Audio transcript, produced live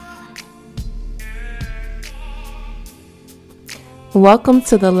Welcome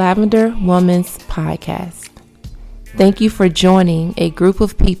to the Lavender Woman's Podcast. Thank you for joining a group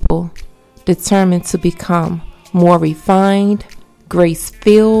of people determined to become more refined,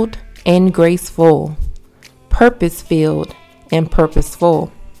 grace-filled, and graceful, purpose-filled, and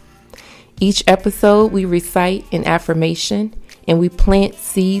purposeful. Each episode, we recite an affirmation and we plant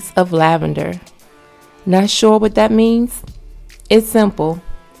seeds of lavender. Not sure what that means? It's simple.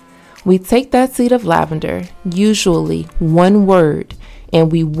 We take that seed of lavender, usually one word,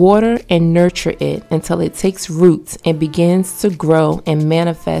 and we water and nurture it until it takes roots and begins to grow and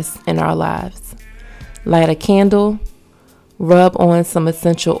manifest in our lives. Light a candle, rub on some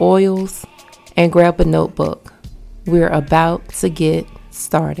essential oils, and grab a notebook. We're about to get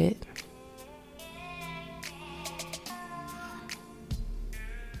started.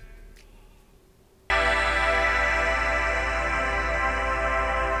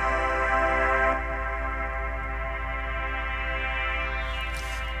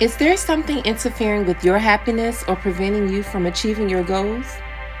 Is there something interfering with your happiness or preventing you from achieving your goals?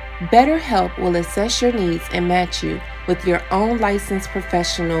 BetterHelp will assess your needs and match you with your own licensed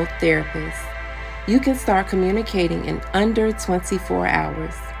professional therapist. You can start communicating in under 24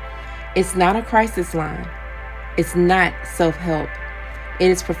 hours. It's not a crisis line. It's not self-help. It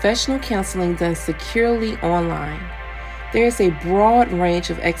is professional counseling done securely online. There is a broad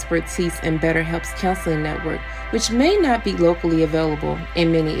range of expertise in BetterHelp's counseling network, which may not be locally available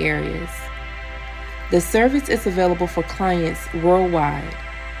in many areas. The service is available for clients worldwide.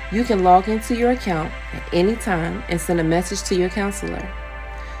 You can log into your account at any time and send a message to your counselor.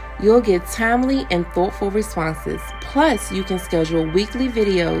 You'll get timely and thoughtful responses, plus you can schedule weekly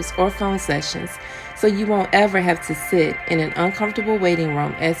videos or phone sessions so you won't ever have to sit in an uncomfortable waiting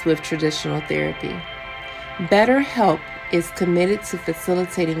room as with traditional therapy. BetterHelp is committed to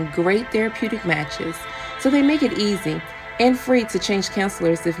facilitating great therapeutic matches, so they make it easy and free to change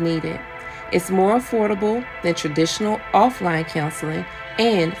counselors if needed. It's more affordable than traditional offline counseling,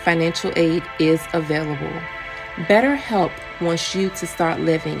 and financial aid is available. BetterHelp wants you to start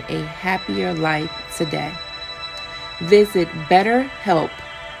living a happier life today. Visit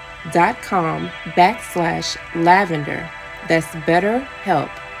betterhelp.com/lavender. That's BetterHelp,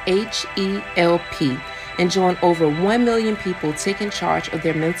 HELP, and join over 1 million people taking charge of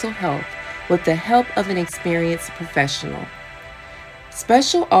their mental health with the help of an experienced professional.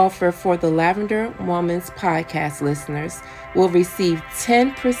 Special offer for the Lavender Woman's Podcast listeners will receive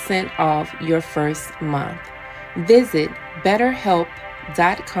 10% off your first month. Visit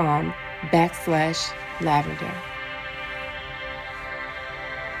betterhelp.com/lavender.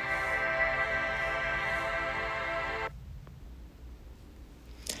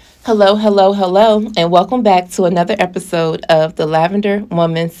 Hello, and welcome back to another episode of the Lavender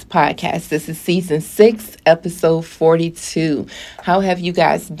Woman's Podcast. This is season 6, episode 42. How have you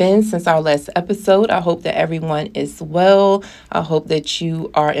guys been since our last episode? I hope that everyone is well. I hope that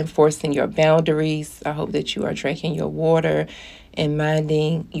you are enforcing your boundaries. I hope that you are drinking your water and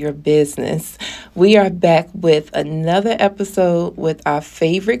minding your business. We are back with another episode with our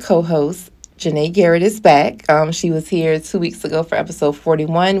favorite co-host. Janae Garrett is back. She was here 2 weeks ago for episode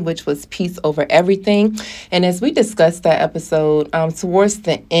 41, which was Peace Over Everything. And as we discussed that episode, towards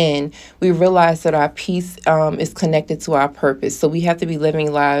the end, we realized that our peace is connected to our purpose. So we have to be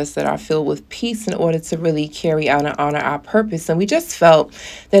living lives that are filled with peace in order to really carry out and honor our purpose. And we just felt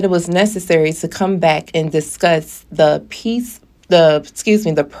that it was necessary to come back and discuss the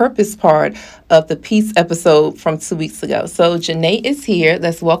purpose part of the peace episode from 2 weeks ago. So Janae is here.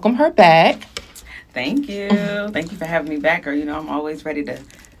 Let's welcome her back. Thank you. Thank you for having me back, girl. You know, I'm always ready to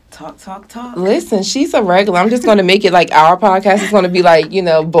talk. Listen, she's a regular. I'm just going to make it like our podcast is going to be like,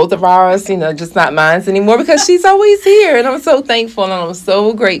 both of ours, just not mine anymore because she's always here. And I'm so thankful and I'm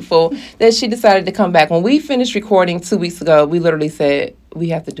so grateful that she decided to come back. When we finished recording 2 weeks ago, we literally said, we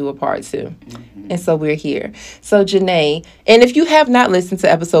have to do a part 2. Mm-hmm. And so we're here. So Janae, and if you have not listened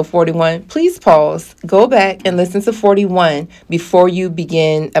to episode 41, please pause, go back and listen to 41 before you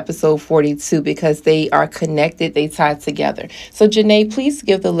begin episode 42 because they are connected, they tie together. So Janae, please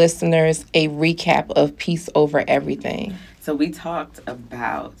give the listeners a recap of Peace Over Everything. So we talked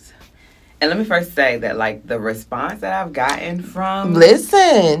about, and let me first say that like the response that I've gotten from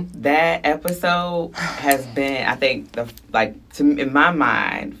that episode has been, I think, in my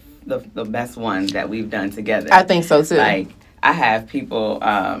mind, the best one that we've done together. I think so too. Like I have people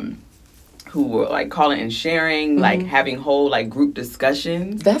who were like calling and sharing, like having whole like group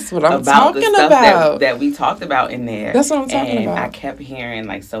discussions. That's what I'm talking about. That we talked about in there. That's what I'm talking about. And I kept hearing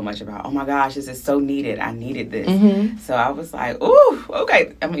like so much about, oh my gosh, this is so needed. I needed this. So I was like, ooh,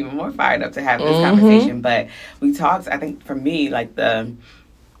 okay. I'm even more fired up to have this conversation. But we talked, I think for me, like the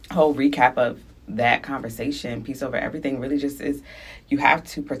whole recap of that conversation, Peace Over Everything, really just is you have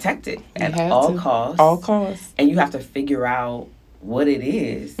to protect it at all costs. All costs. And you have to figure out what it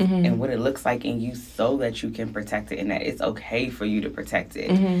is and what it looks like in you so that you can protect it and that it's okay for you to protect it.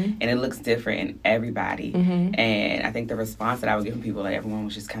 And it looks different in everybody. And I think the response that I would give from people, like everyone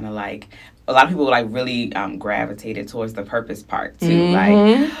was just kind of like, a lot of people like really gravitated towards the purpose part too.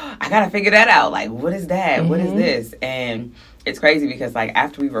 Like, I got to figure that out. Like, what is that? What is this? And it's crazy because like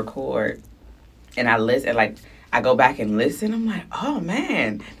after we record and I listen, like, I go back and listen. I'm like, oh,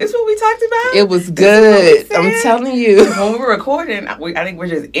 man, this is what we talked about? It was good. I'm telling you. When we're recording, I think we're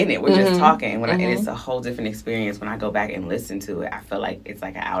just in it. We're just talking. And it's a whole different experience. When I go back and listen to it, I feel like it's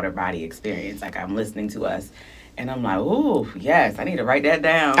like an outer body experience. Like I'm listening to us. And I'm like, ooh, yes, I need to write that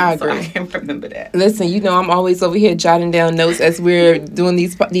down. I agree. So I can remember that. Listen, you know, I'm always over here jotting down notes as we're doing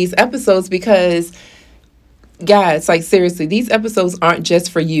these episodes because... guys, like seriously, these episodes aren't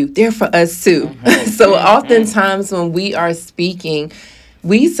just for you. They're for us too. So oftentimes when we are speaking,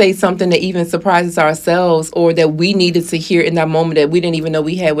 we say something that even surprises ourselves or that we needed to hear in that moment that we didn't even know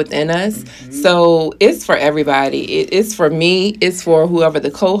we had within us. So it's for everybody. It's for me. It's for whoever the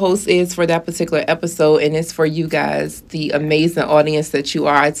co-host is for that particular episode. And it's for you guys, the amazing audience that you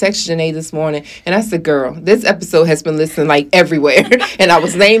are. I texted Janae this morning and I said, girl, this episode has been listened like everywhere. And I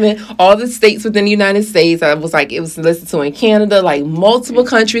was naming all the states within the United States. I was like, it was listened to in Canada, like multiple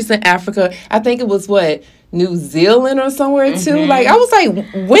countries in Africa. I think it was New Zealand or somewhere too. Like I was like,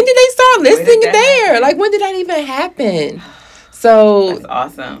 when did they start listening there? Like when did that even happen? So that's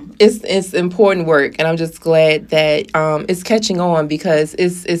awesome. It's important work, and I'm just glad that it's catching on because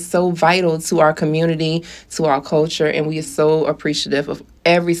it's so vital to our community, to our culture, and we are so appreciative of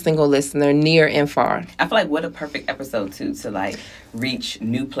every single listener, near and far. I feel like what a perfect episode too to like reach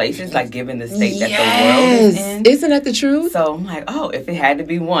new places, like given the state that the world is in. Isn't that the truth? So I'm like, oh, if it had to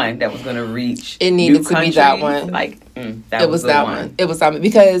be one that was going to reach, it needed to be that one. Like that was that one. It was that one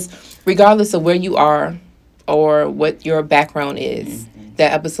because regardless of where you are or what your background is,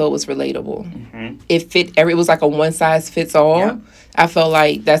 that episode was relatable. It fit it was like a one size fits all. Yep. I felt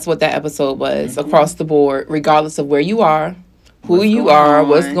like that's what that episode was across the board, regardless of where you are. Who you are,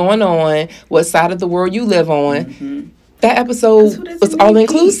 what's going on, what side of the world you live on. That episode was all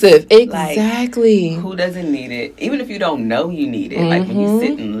inclusive. Exactly. Like, who doesn't need it? Even if you don't know you need it. Like when you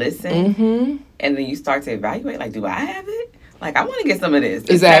sit and listen and then you start to evaluate, like, do I have it? Like, I want to get some of this.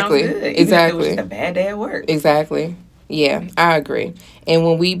 Exactly. Sounds good. Even if it was just a bad day at work. Exactly. Yeah, I agree. And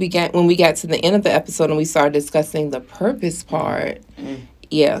when we got to the end of the episode and we started discussing the purpose part,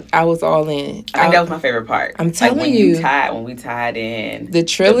 yeah, I was all in. I think that was my favorite part. I'm telling you. When we tied in the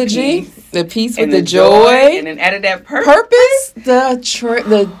trilogy, the peace with the joy, and then added that purpose,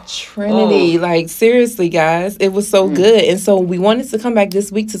 the Trinity. Like, seriously, guys, it was so good. And so we wanted to come back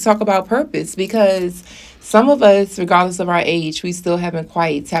this week to talk about purpose because some of us, regardless of our age, we still haven't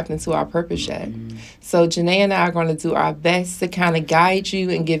quite tapped into our purpose yet. So Janae and I are going to do our best to kind of guide you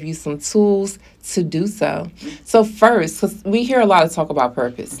and give you some tools to do so. So first, because we hear a lot of talk about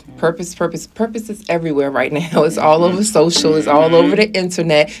purpose. Purpose is everywhere right now. It's all over social. It's all over the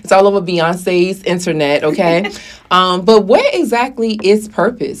internet. It's all over Beyonce's internet, okay? But what exactly is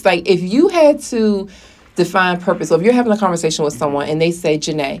purpose? Like, if you had to define purpose, so if you're having a conversation with someone and they say,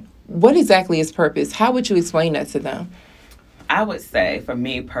 Janae, what exactly is purpose? How would you explain that to them? I would say, for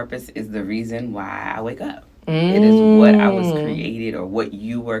me, purpose is the reason why I wake up. It is what I was created or what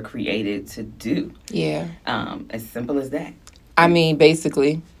you were created to do. Yeah. As simple as that. I mean,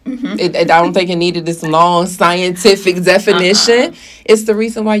 basically. I don't think it needed this long scientific definition. It's the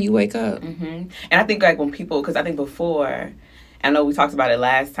reason why you wake up. And I think like when people, because I think before, I know we talked about it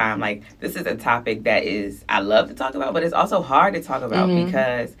last time, like this is a topic that I love to talk about, but it's also hard to talk about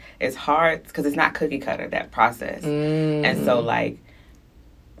because it's hard, because it's not cookie cutter, that process. And so like,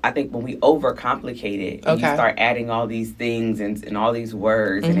 I think when we overcomplicate it, and you start adding all these things and all these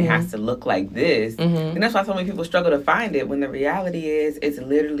words, and it has to look like this, and that's why so many people struggle to find it, when the reality is, it's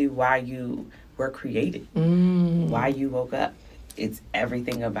literally why you were created, why you woke up. It's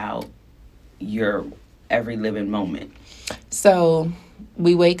everything about your every living moment. So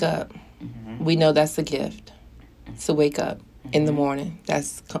we wake up. We know that's a gift to wake up in the morning.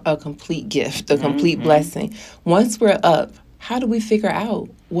 That's a complete gift, a complete blessing. Once we're up, how do we figure out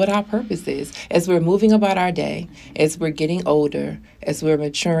what our purpose is as we're moving about our day, as we're getting older, as we're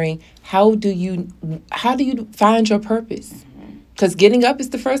maturing? How do you find your purpose? Because getting up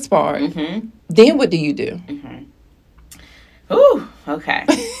is the first part. Mm-hmm. Then what do you do? Mm-hmm. Ooh, okay.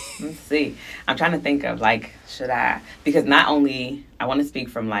 Let's see. I'm trying to think of, like, because not only, I want to speak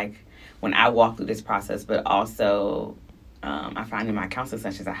from, like, when I walk through this process, but also I find in my counseling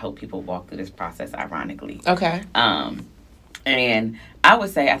sessions, I help people walk through this process, ironically. Okay. And I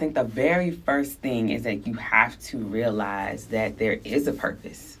would say, I think the very first thing is that you have to realize that there is a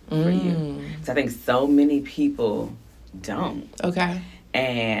purpose for you. So I think so many people don't. Okay.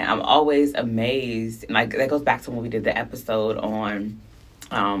 And I'm always amazed. Like, that goes back to when we did the episode on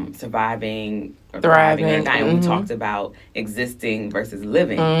surviving or thriving. And we talked about existing versus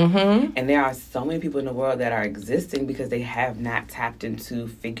living. Mm-hmm. And there are so many people in the world that are existing because they have not tapped into,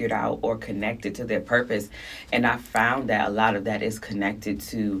 figured out, or connected to their purpose. And I found that a lot of that is connected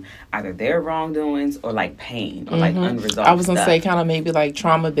to either their wrongdoings or, like, pain or, like, unresolved stuff. I was going to say kind of maybe, like,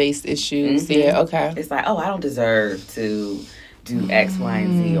 trauma-based issues. Mm-hmm. Yeah, okay. It's like, oh, I don't deserve to do X, Y,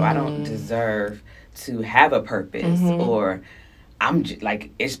 and Z, or I don't deserve to have a purpose, or I'm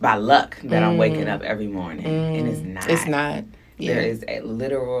like, it's by luck that I'm waking up every morning, and it's not. It's not. Yeah. There is a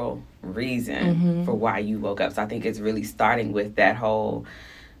literal reason for why you woke up. So I think it's really starting with that whole,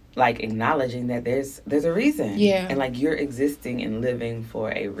 like, acknowledging that there's a reason. Yeah. And, like, you're existing and living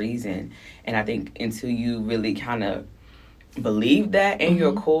for a reason. And I think until you really kind of believe that in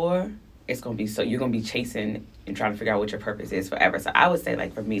your core, it's going to be you're going to be chasing and trying to figure out what your purpose is forever. So I would say,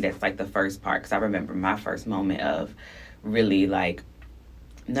 like, for me, that's, like, the first part. Because I remember my first moment of really, like,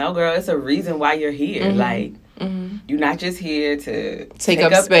 no, girl, it's a reason why you're here. Like, you're not just here to take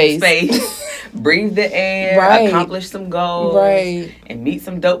up space, breathe the air, accomplish some goals, and meet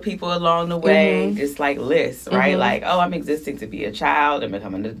some dope people along the way. Just, like, lists, right? Like, oh, I'm existing to be a child and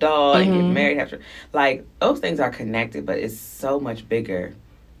become an adult and get married. Like, those things are connected, but it's so much bigger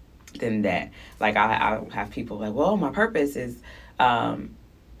than that. Like, I have people like, well, my purpose is,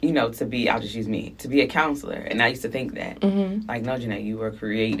 to be, I'll just use me, to be a counselor. And I used to think that. Like, no, Jeanette, you were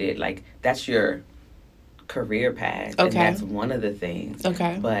created. Like, that's your career path. Okay. And that's one of the things.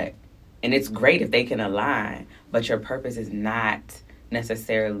 Okay. And it's great if they can align, but your purpose is not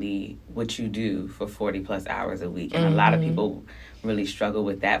necessarily what you do for 40 plus hours a week. And a lot of people really struggle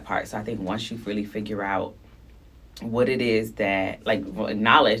with that part. So I think once you really figure out what it is that, like,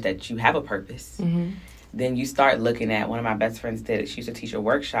 acknowledge that you have a purpose, then you start looking at, one of my best friends did it. She used to teach a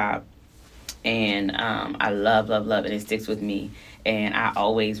workshop, and I love, and it sticks with me. And I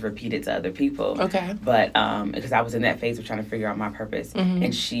always repeat it to other people. Okay. But because I was in that phase of trying to figure out my purpose. And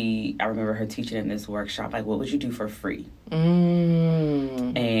I remember her teaching in this workshop, like, what would you do for free?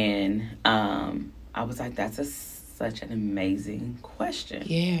 And I was like, that's such an amazing question.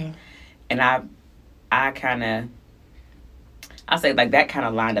 Yeah. And I kind of, I'll say, like, that kind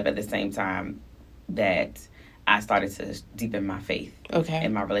of lined up at the same time that I started to deepen my faith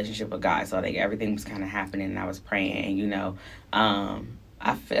in my relationship with God. So I think everything was kind of happening, and I was praying. And,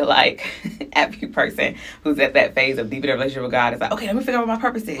 I feel like every person who's at that phase of deepening their relationship with God is like, okay, let me figure out what my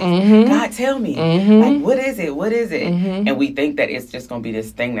purpose is. God, tell me. Like, what is it? What is it? And we think that it's just going to be this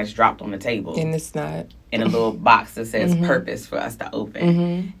thing that's dropped on the table. And it's not. In a little box that says purpose for us to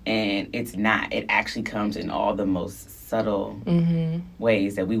open. And it's not. It actually comes in all the most subtle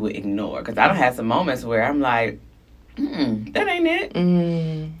ways that we would ignore. Because I don't have some moments where I'm like, that ain't it.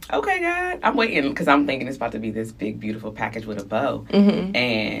 Okay, God. I'm waiting because I'm thinking it's about to be this big, beautiful package with a bow.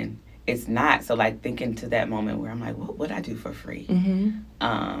 And it's not. So, like, thinking to that moment where I'm like, what would I do for free?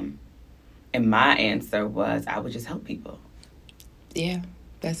 And my answer was, I would just help people. Yeah,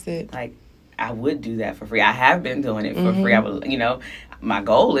 that's it. Like, I would do that for free. I have been doing it for free. I would, my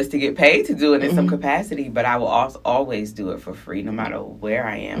goal is to get paid to do it in some capacity, but I will also always do it for free, no matter where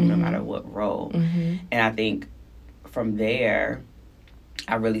I am, no matter what role. And I think from there,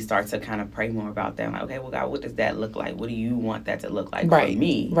 I really start to kind of pray more about that. I'm like, okay, well, God, what does that look like? What do you want that to look like for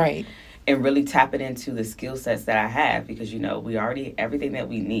me? Right. And really tap it into the skill sets that I have, because, we already, everything that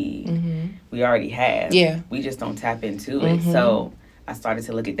we need, we already have. Yeah. We just don't tap into it. So I started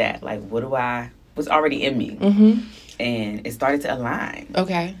to look at that. Like, what's already in me? And it started to align.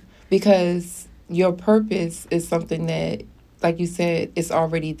 Okay. Because your purpose is something that, like you said, it's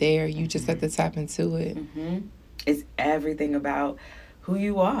already there. You just have to tap into it. It's everything about who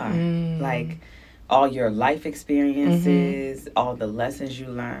you are. Like, all your life experiences, all the lessons you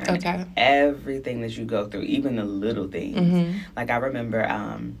learn, everything that you go through, even the little things. Like, I remember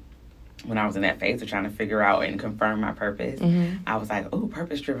when I was in that phase of trying to figure out and confirm my purpose, I was like, oh,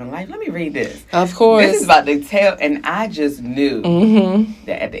 purpose-driven life. Let me read this. Of course. This is about to tell. And I just knew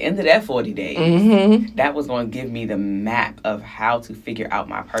that at the end of that 40 days, that was going to give me the map of how to figure out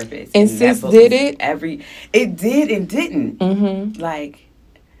my purpose. And sis, did it? It did and didn't. Like,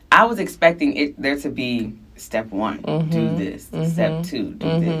 I was expecting there to be step 1, do this. Step 2,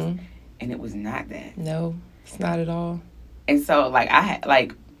 do this. And it was not that. No, it's not at all. And so, like,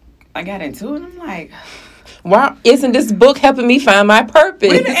 I got into it, and I'm like, why isn't this book helping me find my purpose?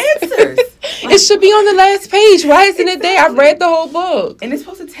 Where are the answers? It should be on the last page. Why isn't it there? I've read the whole book. And it's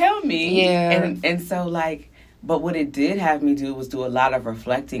supposed to tell me. Yeah. And so, like, but what it did have me do was do a lot of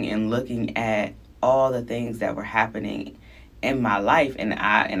reflecting and looking at all the things that were happening in my life. And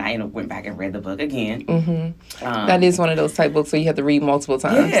I went back and read the book again. That is one of those type books where you have to read multiple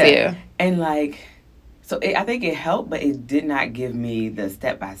times. Yeah. And, like... So I think it helped, but it did not give me the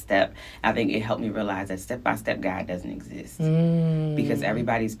step-by-step. I think it helped me realize that step-by-step guide doesn't exist. Because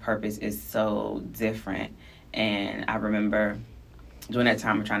everybody's purpose is so different. And I remember during that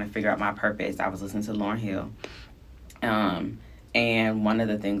time of trying to figure out my purpose, I was listening to Lauryn Hill. And one of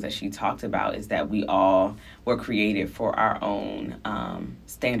the things that she talked about is that we all were created for our own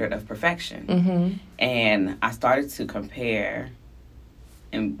standard of perfection. And I started to pair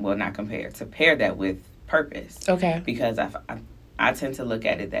that with purpose. Okay. Because I tend to look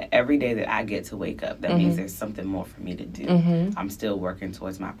at it that every day that I get to wake up, that means there's something more for me to do. I'm still working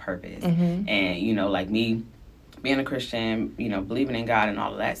towards my purpose. And, you know, like me being a Christian, you know, believing in God and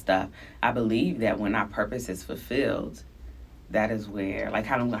all of that stuff, I believe that when our purpose is fulfilled, that is where, like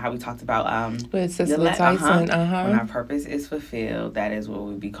how we talked about with Sister Tyson. When our purpose is fulfilled, that is where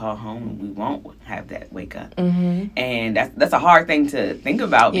we'll be called home, and we won't have that wake up. And that's a hard thing to think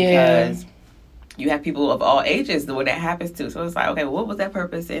about because you have people of all ages where that happens to. So it's like, okay, well, what was that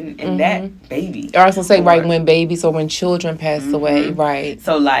purpose in that baby? Or I was going to say, right, when babies or when children pass away, right.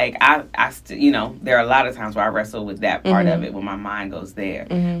 So, like, I you know, there are a lot of times where I wrestle with that part of it when my mind goes there.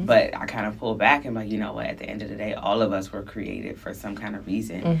 But I kind of pull back and, like, you know what, at the end of the day, all of us were created for some kind of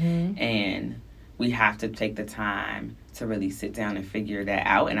reason. And we have to take the time to really sit down and figure that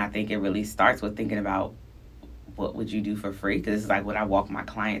out. And I think it really starts with thinking about, what would you do for free? Because it's like what I walk my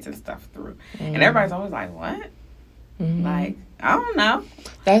clients and stuff through. And everybody's always like, what? Like, I don't know.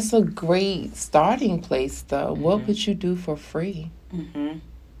 That's a great starting place, though. What would you do for free?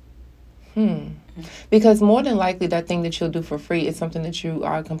 Because more than likely, that thing that you'll do for free is something that you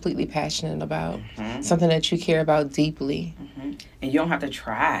are completely passionate about, something that you care about deeply. And you don't have to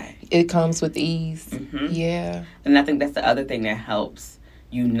try. It comes with ease. Yeah. And I think that's the other thing that helps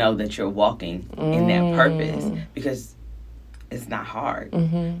you know that you're walking in that purpose, because it's not hard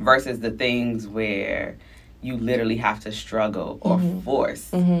versus the things where you literally have to struggle or force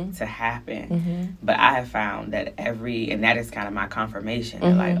to happen. But I have found that and that is kind of my confirmation.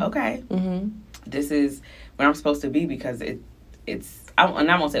 That like, okay, this is where I'm supposed to be, because it's,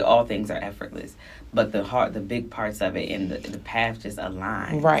 and I won't say all things are effortless, but the big parts of it and the path just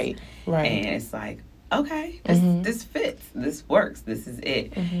align. Right. And it's like, okay, this fits, this works, this is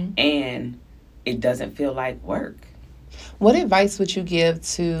it. And it doesn't feel like work. What advice would you give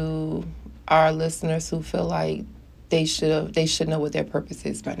to our listeners who feel like they should know what their purpose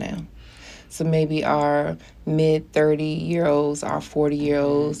is by now? So maybe our mid-30-year-olds, our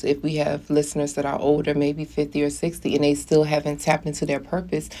 40-year-olds, if we have listeners that are older, maybe 50 or 60, and they still haven't tapped into their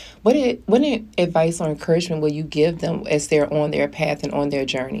purpose, what advice or encouragement will you give them as they're on their path and on their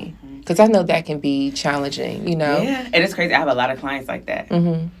journey? Because I know that can be challenging, you know? Yeah, and it's crazy. I have a lot of clients like that.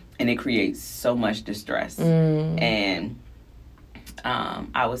 And it creates so much distress. And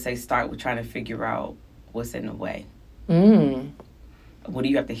I would say start with trying to figure out what's in the way. What do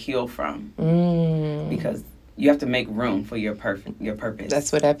you have to heal from? Because you have to make room for your purpose.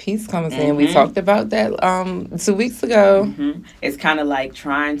 That's where that peace comes in. We talked about that 2 weeks ago. It's kind of like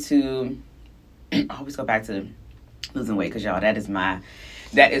trying to... I always go back to losing weight, because, y'all, that is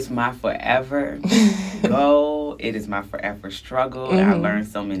my forever goal. It is my forever struggle. And I learned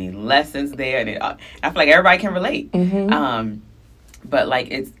so many lessons there. And I feel like everybody can relate. But, like,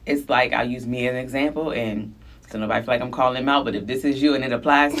 it's like, I'll use me as an example, and so nobody feel like I'm calling him out. But if this is you and it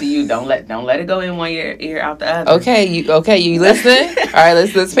applies to you, don't let it go in one ear out the other. Okay, you listening? All right,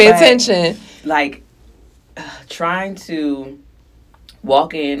 let's pay attention. Like, trying to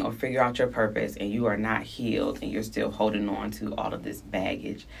walk in or figure out your purpose and you are not healed and you're still holding on to all of this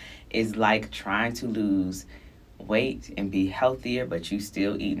baggage is like trying to lose weight and be healthier, but you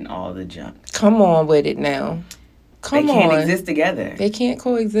still eating all the junk. Come on with it now. They can't exist together. They can't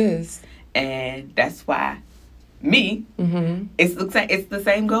coexist. And that's why me, it's the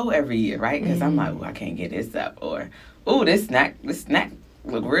same goal every year, right? Because I'm like, I can't get this up, or this snack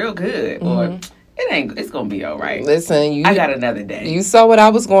look real good, or it's gonna be all right. Listen, I got another day. You saw what I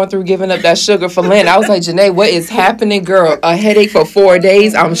was going through giving up that sugar for Lent. I was like, Janae, what is happening, girl? A headache for 4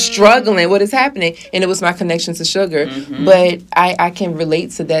 days. I'm struggling. What is happening? And it was my connection to sugar. But I can relate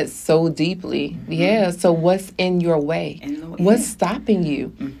to that so deeply. Yeah. So what's in your way? What's stopping you?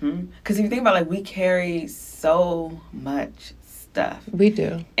 Because if you think about, like, we carry so much stuff. We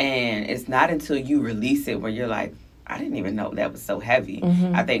do. And it's not until you release it where you're like, I didn't even know that was so heavy.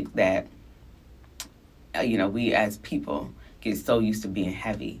 I think that we as people get so used to being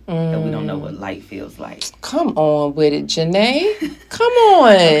heavy that we don't know what light feels like. Come on with it, Janae. Come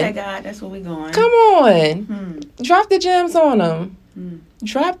on. Okay, God, that's where we're going. Come on. Drop the gems on them.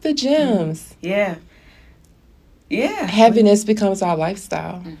 Drop the gems. Yeah. Heaviness becomes our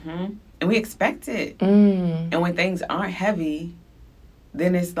lifestyle. And we expect it. And when things aren't heavy,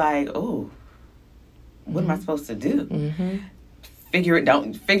 then it's like, oh, what am I supposed to do? Figure it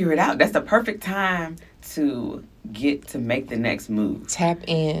out. That's the perfect time to make the next move. Tap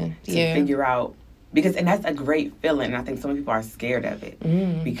in. To figure out, and that's a great feeling. And I think so many people are scared of it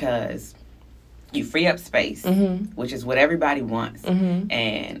because you free up space, which is what everybody wants.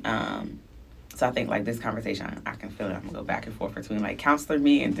 And so I think, like, this conversation, I can feel it. I'm gonna go back and forth between, like, counselor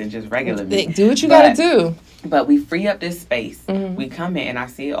me and then just regular me. Do what you gotta do. But we free up this space. We come in, and I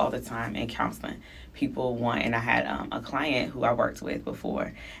see it all the time in counseling. People want, and I had a client who I worked with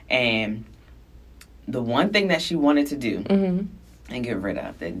before, and the one thing that she wanted to do and get rid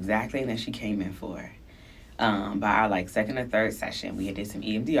of, the exact thing that she came in for, by our, like, second or third session, we did some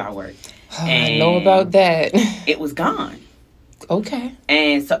EMDR work. I know about that. It was gone. Okay.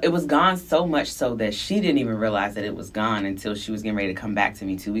 And so it was gone so much so that she didn't even realize that it was gone until she was getting ready to come back to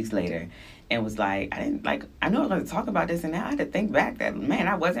me 2 weeks later and was like, I know I was going to talk about this, and now I had to think back that, man,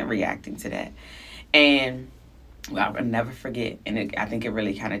 I wasn't reacting to that. And I'll never forget, and I think it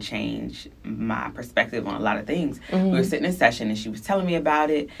really kind of changed my perspective on a lot of things. We were sitting in session, and she was telling me about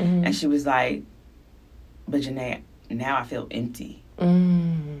it, and she was like, but Janae, now I feel empty.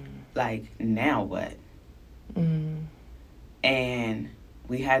 Like, now what? And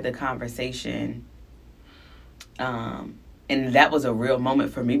we had the conversation, and that was a real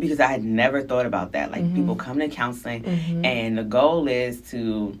moment for me because I had never thought about that. Like, people come to counseling, and the goal is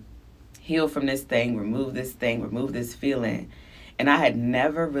to heal from this thing, remove this feeling. And I had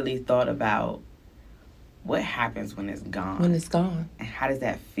never really thought about what happens when it's gone. When it's gone. And how does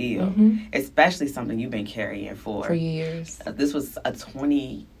that feel? Especially something you've been carrying for years. This was a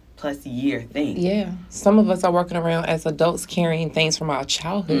 20-plus year thing. Yeah. Some of us are working around as adults carrying things from our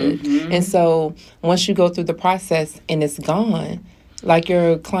childhood. And so once you go through the process and it's gone, like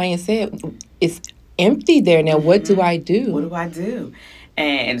your client said, it's empty there now. What do I do? What do I do?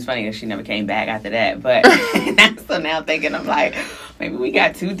 And it's funny that she never came back after that. But so now thinking, I'm like, maybe we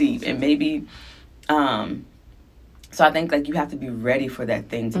got too deep. And maybe, so I think, like, you have to be ready for that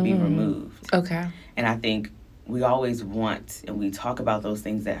thing to be removed. Okay. And I think we always want, and we talk about those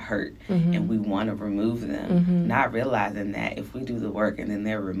things that hurt, and we want to remove them, not realizing that if we do the work and then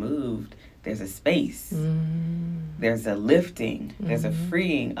they're removed, there's a space. There's a lifting. There's a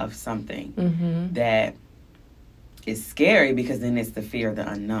freeing of something that is scary because then it's the fear of the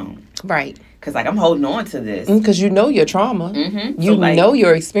unknown. Right. Because, like, I'm holding on to this. Because you know your trauma. You know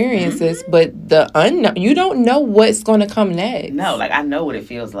your experiences, but the unknown, you don't know what's going to come next. No, like, I know what it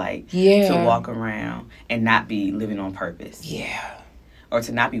feels like to walk around and not be living on purpose. Yeah. Or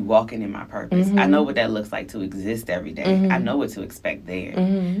to not be walking in my purpose. I know what that looks like to exist every day. I know what to expect there.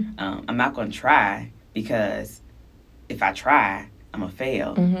 I'm not going to try because if I try, I'm going to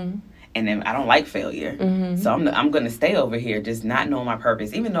fail. And then I don't like failure. So I'm going to stay over here just not knowing my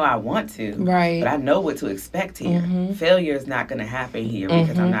purpose, even though I want to. Right. But I know what to expect here. Failure is not going to happen here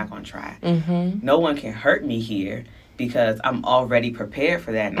because I'm not going to try. No one can hurt me here because I'm already prepared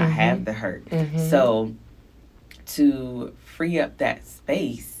for that and I have the hurt. So to free up that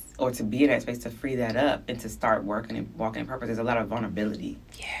space, or to be in that space to free that up and to start working and walking in purpose, there's a lot of vulnerability.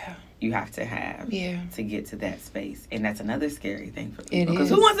 Yeah. You have to have to get to that space. And that's another scary thing for people. It is. Because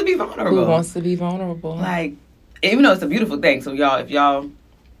who wants to be vulnerable? Who wants to be vulnerable? Like, even though it's a beautiful thing. So, y'all, if y'all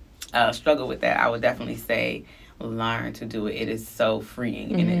struggle with that, I would definitely say learn to do it. It is so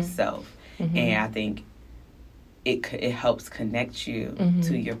freeing in itself. And I think it helps connect you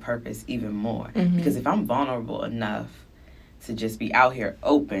to your purpose even more. Because if I'm vulnerable enough to just be out here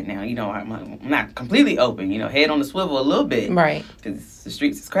open. Now, you know, I'm not completely open, you know, head on the swivel a little bit. Right. Because the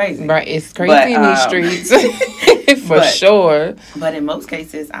streets is crazy. Right. It's crazy in these streets. For sure. But in most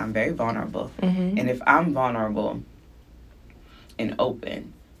cases, I'm very vulnerable. Mm-hmm. And if I'm vulnerable and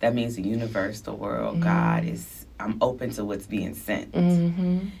open, that means the universe, the world, mm-hmm. God I'm open to what's being sent.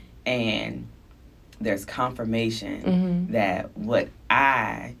 Mm-hmm. And there's confirmation mm-hmm. that what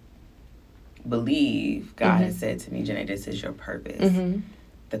I believe God mm-hmm. has said to me, Janae, this is your purpose. Mm-hmm.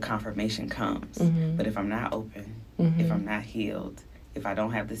 The confirmation comes. Mm-hmm. But if I'm not open, mm-hmm. if I'm not healed, if I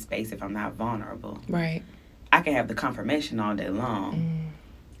don't have the space, if I'm not vulnerable, right, I can have the confirmation all day long.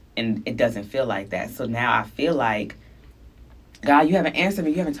 And it doesn't feel like that. So now I feel like, God, you haven't answered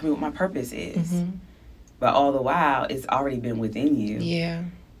me. You haven't told me what my purpose is. Mm-hmm. But all the while, it's already been within you. Yeah.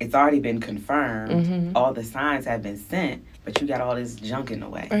 It's already been confirmed. Mm-hmm. All the signs have been sent, but you got all this junk in the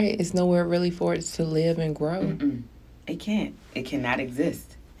way. Right. It's nowhere really for it to live and grow. Mm-mm. It can't. It cannot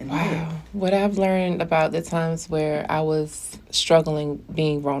exist. Wow. What I've learned about the times where I was struggling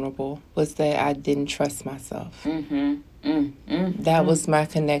being vulnerable was that I didn't trust myself. That was my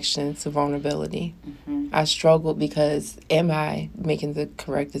connection to vulnerability. I struggled because am I making the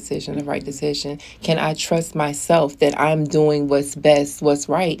correct decision, the right decision? Can I trust myself that I'm doing what's best, what's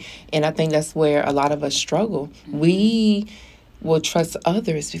right? And I think that's where a lot of us struggle. We will trust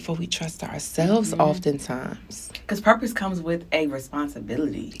others before we trust ourselves oftentimes. Because purpose comes with a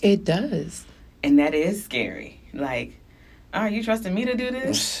responsibility. It does. And that is scary. Like, are you trusting me to do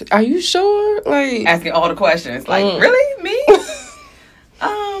this? Are you sure? Like asking all the questions. Like, really? Me?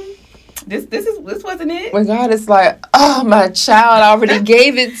 This wasn't it? When God is like, oh, my child already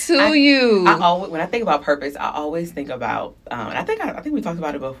gave it to you. When I think about purpose, I always think about, and I think we talked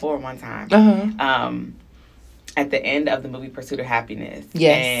about it before one time. At the end of the movie Pursuit of Happiness.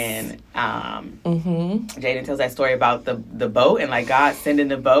 Yes. And Jaden tells that story about the boat and like God sending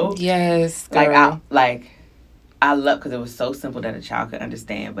the boat. Yes. Girl. I love, because it was so simple that a child could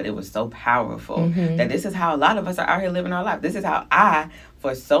understand, but it was so powerful that this is how a lot of us are out here living our life. This is how I,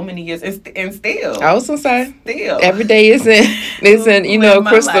 for so many years, and still. I was going to say. Still. Every day isn't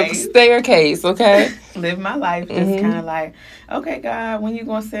crystal staircase, okay? Live my life just kind of like, okay, God, when you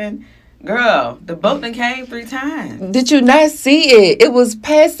going to send... Girl, the boat done came 3 times. Did you not see it? It was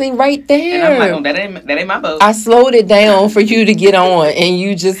passing right there. And I'm like, oh, that ain't my boat. I slowed it down for you to get on, and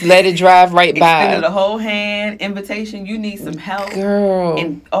you just let it drive right by. Extended a whole hand, invitation. You need some help, girl,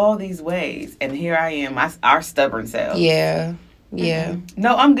 in all these ways. And here I am, our stubborn selves. Yeah, yeah.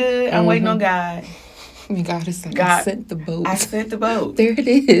 No, I'm good. I'm waiting on God. I mean, God is like, I sent the boat. I sent the boat. There it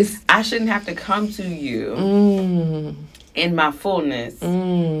is. I shouldn't have to come to you. In my fullness,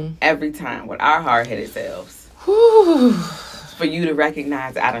 every time with our hard-headed selves. Whew. For you to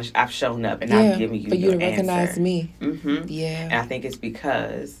recognize that I've shown up and I've given you your answer. For you to recognize me. Yeah. And I think it's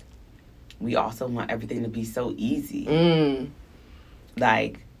because we also want everything to be so easy.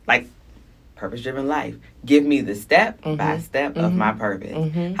 Like purpose-driven life. Give me the step by step of my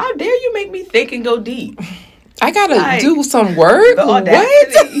purpose. How dare you make me think and go deep? I gotta do some work? What?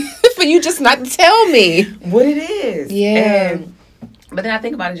 For you just not to tell me what it is. Yeah. But then I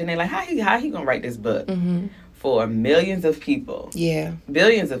think about it, Janae, like how he gonna write this book for millions of people? Yeah.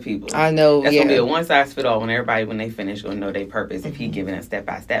 Billions of people. I know. That's gonna be a one-size-fit-all when everybody, when they finish, gonna know their purpose. If he giving it step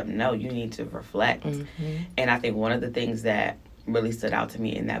by step, no, you need to reflect. And I think one of the things that really stood out to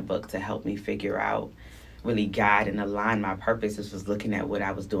me in that book to help me figure out, really guide and align my purposes, was looking at what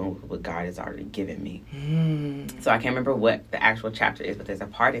I was doing with what God has already given me. So I can't remember what the actual chapter is, but there's a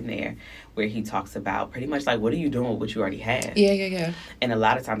part in there where he talks about pretty much like, what are you doing with what you already have? Yeah. And a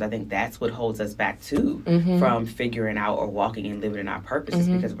lot of times I think that's what holds us back too from figuring out or walking and living in our purposes,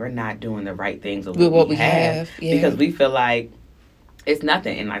 because we're not doing the right things with what we have. Yeah. Because we feel like it's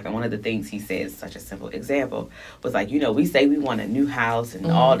nothing. And like one of the things he said, such a simple example, was like, we say we want a new house and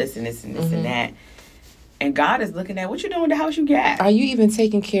all this and this and this and that. And God is looking at what you doing with the house you got. Are you even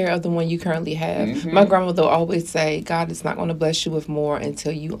taking care of the one you currently have? My grandmother always say, God is not going to bless you with more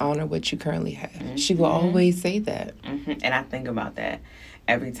until you honor what you currently have. She will always say that. And I think about that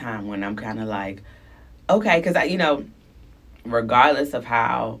every time when I'm kind of like, okay, because regardless of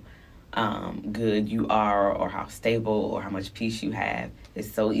how good you are or how stable or how much peace you have,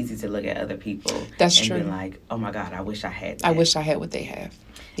 it's so easy to look at other people. That's and true. be like, oh my God, I wish I had that. I wish I had what they have.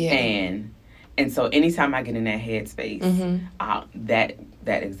 Yeah. And so anytime I get in that headspace,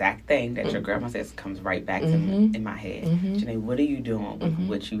 that exact thing that your grandma says comes right back to me in my head. Janae, what are you doing with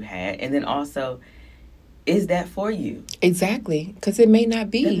what you had? And then also, is that for you? Exactly. Because it may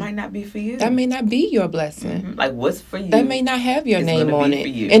not be. That might not be for you. That may not be your blessing. Like, what's for you? That may not have your name on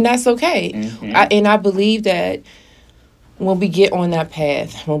it. And that's okay. And I believe that when we get on that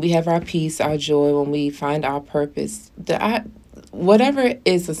path, when we have our peace, our joy, when we find our purpose, whatever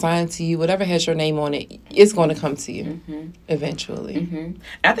is assigned to you, whatever has your name on it, it's going to come to you eventually. And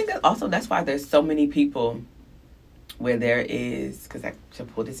I think that's why there's so many people where there is, because I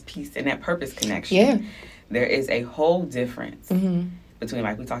should pull this peace and that purpose connection. Yeah. There is a whole difference between,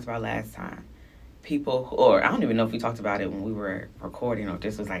 like we talked about last time, people, or I don't even know if we talked about it when we were recording or if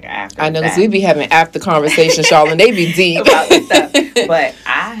this was like after. I know, because we be having after conversations, y'all, and they be deep. About this stuff. But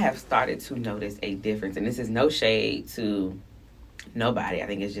I have started to notice a difference, and this is no shade to nobody. I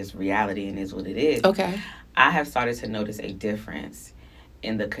think it's just reality and is what it is. Okay. I have started to notice a difference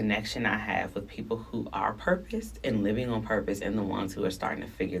in the connection I have with people who are purposed and living on purpose and the ones who are starting to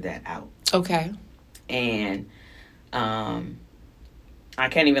figure that out. Okay. And I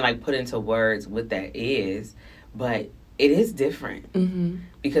can't even like put into words what that is, but it is different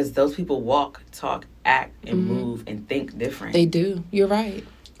because those people walk, talk, act, and move and think different. They do. You're right.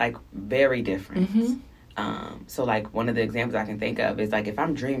 Like very different. So like one of the examples I can think of is like if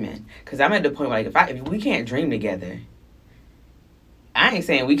I'm dreaming, because I'm at the point where like if we can't dream together, I ain't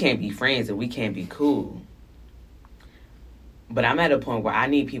saying we can't be friends and we can't be cool. But I'm at a point where I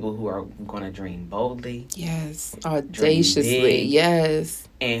need people who are going to dream boldly. Yes. Audaciously. Yes.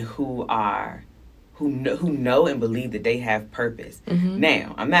 And who know and believe that they have purpose.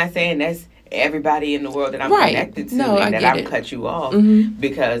 Now, I'm not saying that's everybody in the world that I'm connected to and that I've cut you off.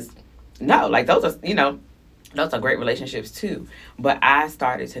 Because, no, like those are, those are great relationships too. But I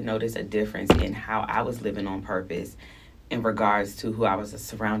started to notice a difference in how I was living on purpose in regards to who I was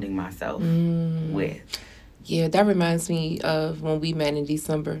surrounding myself with. Yeah, that reminds me of when we met in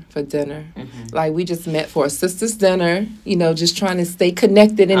December for dinner. Like, we just met for a sister's dinner, just trying to stay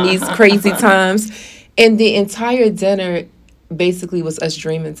connected in these crazy times. And the entire dinner basically was us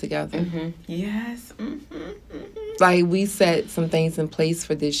dreaming together. Yes. Like, we set some things in place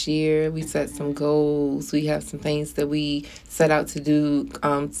for this year. We set some goals. We have some things that we set out to do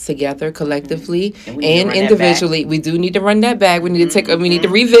together collectively and individually. We do need to run that back. We need to we need to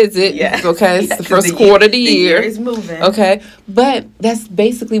revisit. Okay, it's the first quarter of the year. Is moving. Okay, but that's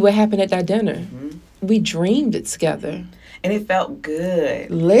basically what happened at that dinner. We dreamed it together. And it felt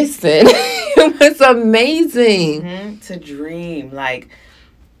good. Listen, it was amazing. To dream. Like,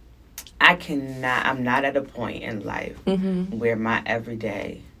 I'm not at a point in life where my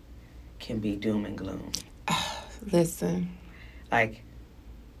everyday can be doom and gloom. Listen. Like,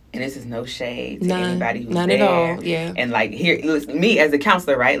 and this is no shade to anybody who's none there. At all, yeah. And like, here, listen, me as a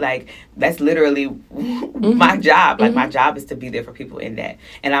counselor, right? Like, that's literally my job. Like, my job is to be there for people in that.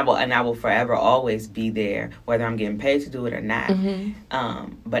 And I will forever always be there, whether I'm getting paid to do it or not.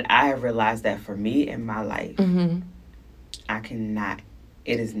 But I have realized that for me in my life,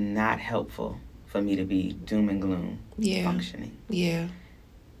 it is not helpful for me to be doom and gloom functioning. Yeah.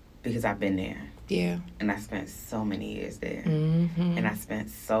 Because I've been there. Yeah. And I spent so many years there. And I spent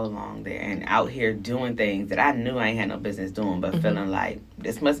so long there and out here doing things that I knew I ain't had no business doing, but feeling like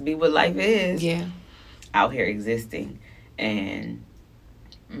this must be what life is. Yeah. Out here existing. And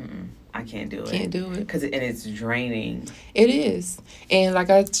I can't do it. Can't do it. And it's draining. It is. And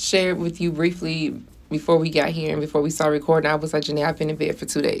like I shared with you briefly before we got here and before we started recording, I was like, Janae, I've been in bed for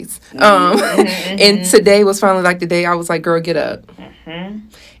 2 days. And today was finally like the day I was like, girl, get up.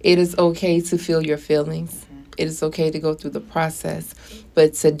 It is okay to feel your feelings. It is okay to go through the process.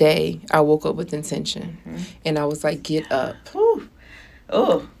 But today, I woke up with intention. And I was like, get up.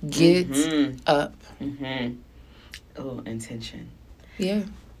 Get up. Oh, intention. Yeah.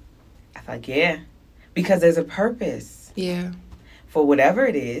 I thought, because there's a purpose. Yeah. For whatever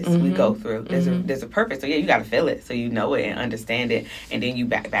it is we go through, there's a purpose. So you got to feel it, so you know it and understand it, and then you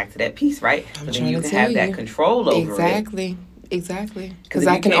back to that peace, right? So then you can have that control over it. Exactly. Because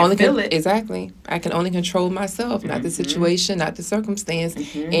I can only feel it. Exactly. I can only control myself, not the situation, not the circumstance.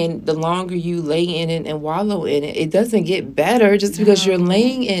 And the longer you lay in it and wallow in it, it doesn't get better just because you're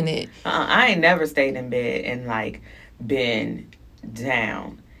laying in it. I ain't never stayed in bed and like been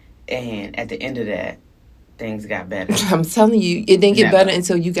down, and at the end of that, things got better. I'm telling you, it didn't get better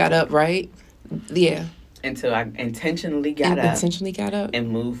until you got up, right? Yeah. Until I intentionally got up. And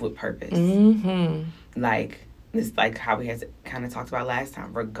moved with purpose. Like, it's like how we had kind of talked about last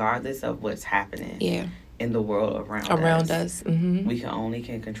time. Regardless of what's happening in the world around us. We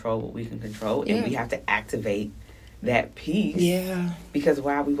can control what we can control. And we have to activate that peace. Yeah. Because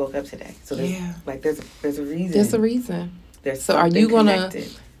why we woke up today. So there's a reason. There's a reason. There's so are you going to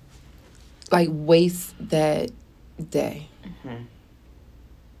like waste that day?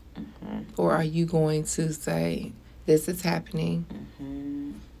 Or are you going to say, this is happening?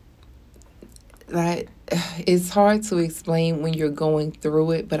 Like, it's hard to explain when you're going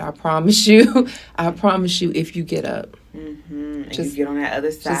through it, but I promise you, if you get up. Mm-hmm. And you get on that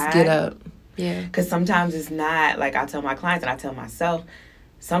other side. Just get up. Yeah. Because sometimes it's not, like I tell my clients and I tell myself,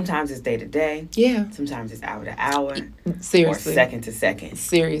 sometimes it's day to day. Yeah. Sometimes it's hour to hour. Seriously. Or second to second.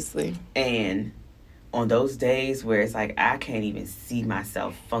 Seriously. And on those days where it's like I can't even see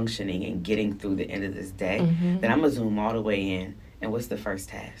myself functioning and getting through the end of this day, then I'm going to zoom all the way in. And what's the first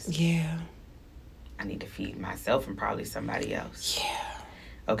task? Yeah. I need to feed myself and probably somebody else. Yeah.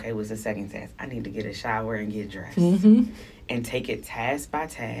 Okay, what's the second task? I need to get a shower and get dressed. And take it task by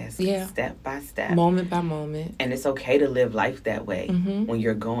task, step by step. Moment by moment. And it's okay to live life that way when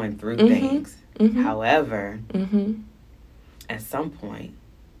you're going through things. However, at some point,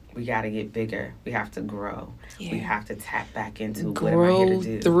 we got to get bigger. We have to grow. Yeah. We have to tap back into what am I here to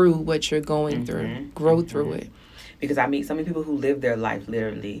do. Grow through what you're going through. Grow through it. Because I meet so many people who live their life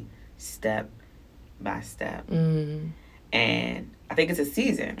literally step by step. And I think it's a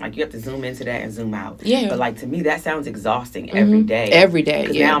season. Like, you have to zoom into that and zoom out. Yeah. But, like, to me, that sounds exhausting every day. Every day,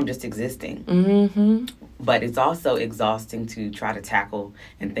 because now I'm just existing. But it's also exhausting to try to tackle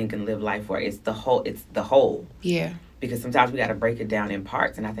and think and live life where it's the whole. Yeah. Because sometimes we got to break it down in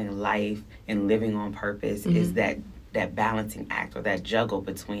parts. And I think life and living on purpose is that balancing act or that juggle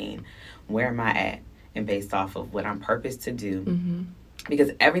between where am I at and based off of what I'm purposed to do.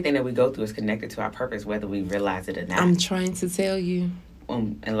 Because everything that we go through is connected to our purpose, whether we realize it or not. I'm trying to tell you.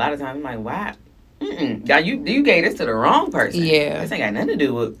 And a lot of times I'm like, why? Now you gave this to the wrong person. Yeah. This ain't got nothing to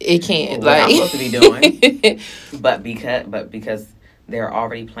do with it. Can't. What I'm supposed to be doing. but because there are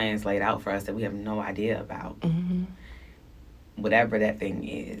already plans laid out for us that we have no idea about. Whatever that thing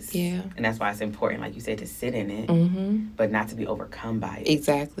is. Yeah. And that's why it's important, like you said, to sit in it, but not to be overcome by it.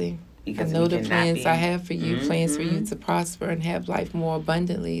 Exactly. Because I know the plans I have for you, plans for you to prosper and have life more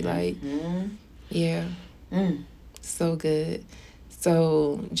abundantly. Like, yeah. So good.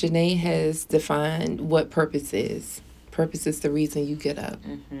 So Janae has defined what purpose is. Purpose is the reason you get up.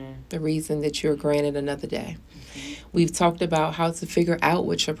 The reason that you're granted another day. We've talked about how to figure out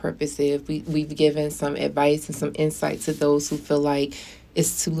what your purpose is. We've given some advice and some insight to those who feel like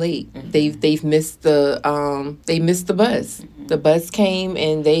it's too late. They've missed the bus. The bus came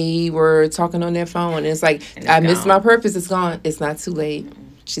and they were talking on their phone. And it's like, I missed my purpose. It's gone. It's not too late.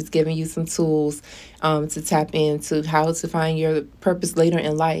 She's giving you some tools to tap into how to find your purpose later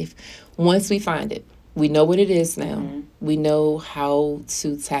in life. Once we find it, we know what it is now. We know how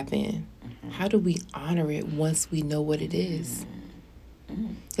to tap in. How do we honor it once we know what it is?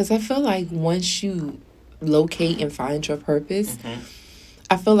 Because I feel like once you locate and find your purpose,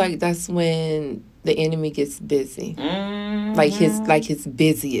 I feel like that's when the enemy gets busy. Like his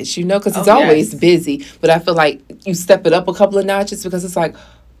busiest, because it's always busy. But I feel like you step it up a couple of notches because it's like,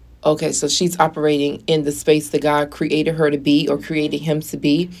 okay, so she's operating in the space that God created her to be or created him to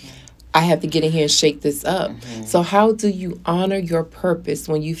be. I have to get in here and shake this up. So how do you honor your purpose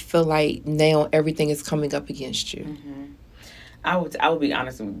when you feel like now everything is coming up against you? I would be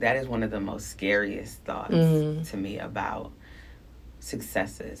honest with you, that is one of the most scariest thoughts to me about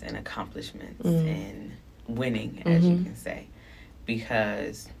successes and accomplishments and winning, as you can say.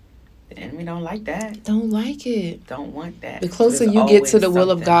 Because the enemy don't like that. Don't like it. Don't want that. The closer you get to the will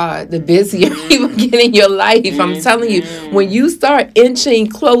of God, the busier you get in your life. I'm telling you, when you start inching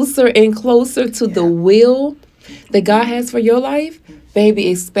closer and closer to the will that God has for your life, baby,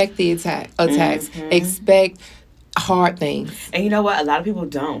 expect the attacks. Expect hard things. And you know what? A lot of people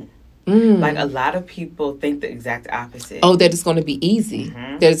don't. Like, a lot of people think the exact opposite. Oh, that it's going to be easy.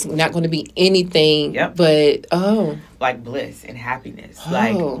 That it's not going to be anything but, like bliss and happiness.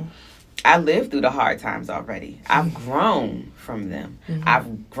 Like, I lived through the hard times already. I've grown from them.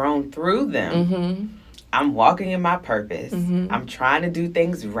 I've grown through them. I'm walking in my purpose. I'm trying to do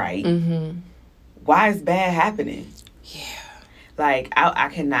things right. Why is bad happening? Yeah. Like, I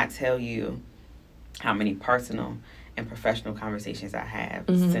cannot tell you how many personal and professional conversations I have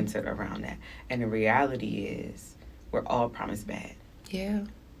centered around that. And the reality is, we're all promised bad. Yeah.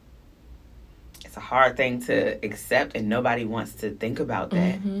 It's a hard thing to accept, and nobody wants to think about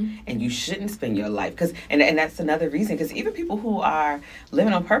that. And you shouldn't spend your life, and that's another reason, because even people who are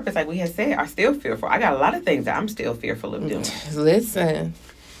living on purpose, like we had said, are still fearful. I got a lot of things that I'm still fearful of doing. Listen.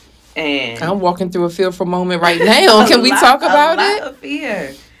 And I'm walking through a fearful moment right now. Can we talk about it? A lot of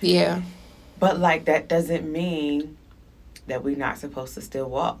fear. Yeah. But, like, that doesn't mean that we're not supposed to still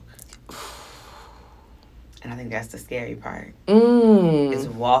walk. And I think that's the scary part. Is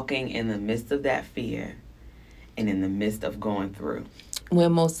walking in the midst of that fear and in the midst of going through.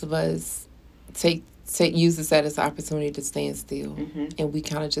 When most of us take uses that as an opportunity to stand still. And we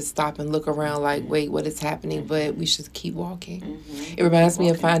kind of just stop and look around like, wait, what is happening? But we should keep walking. It reminds me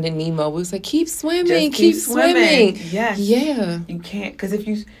of Finding Nemo. We was like, keep swimming, keep swimming. Yes. Yeah. You can't, because if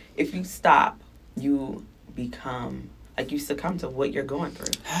you stop, you become, like, you succumb to what you're going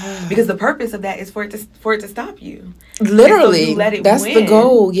through. Because the purpose of that is for it to stop you. Literally. So you let it That's win the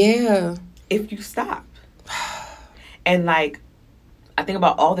goal, yeah. if you stop. And, like, I think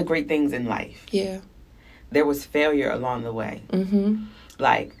about all the great things in life. Yeah. There was failure along the way. Mm-hmm.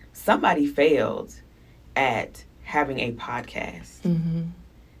 Like, somebody failed at having a podcast. Mm-hmm.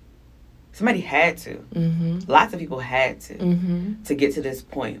 Somebody had to. Mm-hmm. Lots of people had to get to this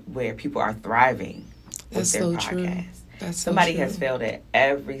point where people are thriving with their podcast. True. That's Somebody so true. has failed at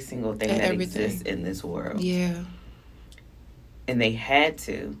every single thing that exists in this world. Yeah. And they had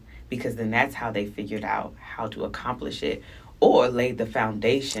to, because then that's how they figured out how to accomplish it, or laid the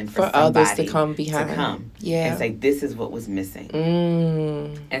foundation for others to come behind. Yeah. And say, this is what was missing.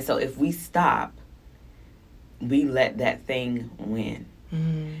 And so if we stop, we let that thing win.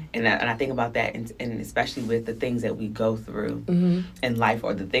 And I think about that, and especially with the things that we go through in life,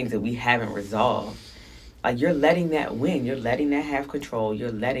 or the things that we haven't resolved. Like, you're letting that win. You're letting that have control.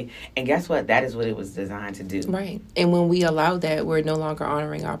 And guess what? That is what it was designed to do. Right. And when we allow that, we're no longer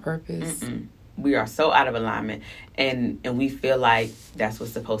honoring our purpose. We are so out of alignment, and we feel like that's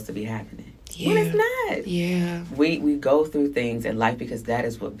what's supposed to be happening. Yeah. When it's not. Yeah. We go through things in life because that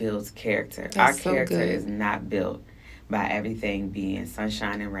is what builds character. Our character is not built by everything being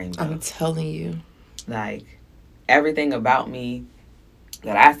sunshine and rainbow. I'm telling you. Like, everything about me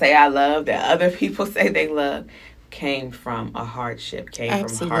that I say I love, that other people say they love, came from a hardship, came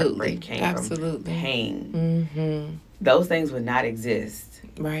from heartbreak, came from pain. Those things would not exist.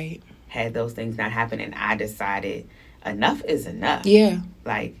 Right. Had those things not happened, and I decided enough is enough. Yeah.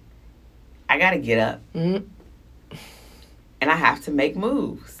 Like, I got to get up. And I have to make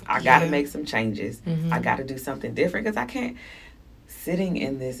moves. I got to make some changes. I got to do something different, because I can't. Sitting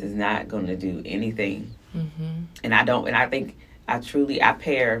in this is not going to do anything. And I think I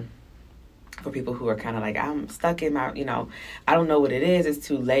pair for people who are kind of like, I'm stuck in my, I don't know what it is. It's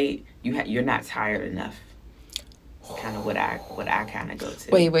too late. You're not tired enough. Kind of what I kind of go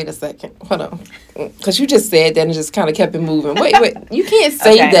to. Wait a second. Hold on. Because you just said that and just kind of kept it moving. Wait. You can't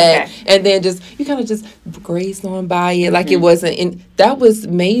say that and then you kind of just grazed on by it like it wasn't. That was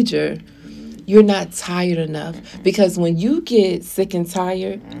major. You're not tired enough. Because when you get sick and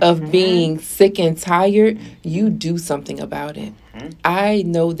tired of being sick and tired, you do something about it. I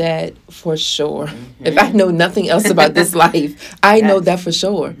know that for sure. If I know nothing else about this life, I know that for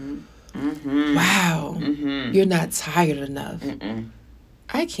sure. Wow. You're not tired enough.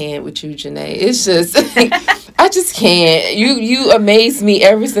 I can't with you, Janae. It's just, I just can't. You amaze me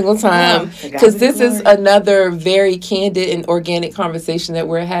every single time, because this is another very candid and organic conversation that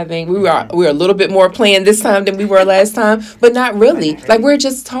we're having. We're a little bit more planned this time than we were last time, but not really. Like, we're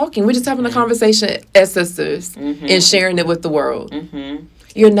just talking. We're just having a conversation as sisters and sharing it with the world.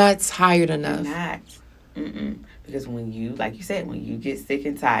 You're not tired enough. You're not. Because when you, like you said, when you get sick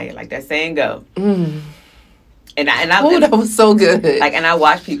and tired, like that saying go. And that was so good. Like, and I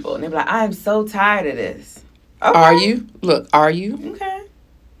watch people, and they're like, "I'm so tired of this." Okay. Are you? Look, are you? Okay.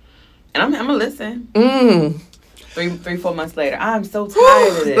 And I'm gonna listen. 3-4 months later, I'm so tired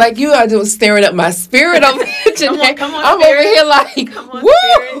of this. Like, you are just staring up my spirit over here. Come on, I'm spirit. over here like,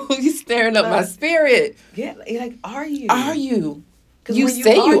 woo! You staring up my spirit. Yeah, like, are you? Are you? You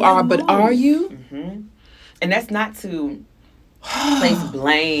say you are, but are you? And that's not to place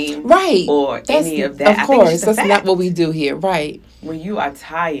blame, right? Or any of that. Of course, that's not what we do here, right? When you are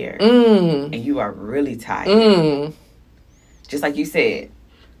tired and you are really tired, just like you said,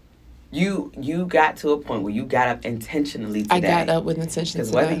 you got to a point where you got up intentionally today. I got up with intention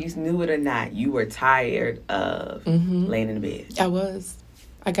because whether you knew it or not, you were tired of laying in the bed. I was.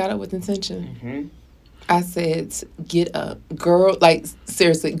 I got up with intention. I said, "Get up, girl." Like,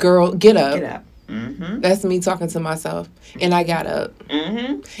 seriously, girl, get up. Get up. That's me talking to myself. And I got up.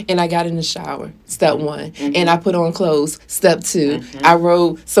 And I got in the shower. Step 1. And I put on clothes. Step 2. I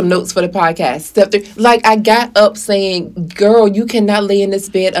wrote some notes for the podcast. Step 3. Like, I got up saying, girl, you cannot lay in this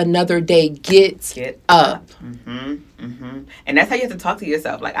bed another day. Get up. And that's how you have to talk to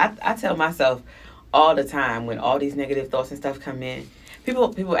yourself. Like, I tell myself all the time when all these negative thoughts and stuff come in.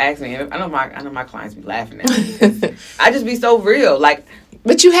 People ask me. I know my clients be laughing at me because I just be so real. Like,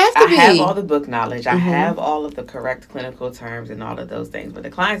 but you have to be. I have all the book knowledge. I have all of the correct clinical terms and all of those things. But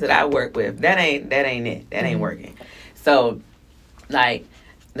the clients that I work with, that ain't it. That ain't working. So, like,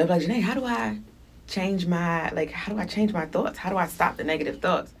 they're like, Janae, how do I change my thoughts? How do I stop the negative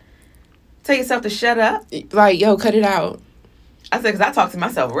thoughts? Tell yourself to shut up. Like, yo, cut it out. I said, because I talk to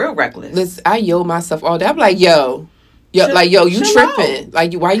myself real reckless. Listen, I yell myself all day. I'm like, yo, you tripping. Out.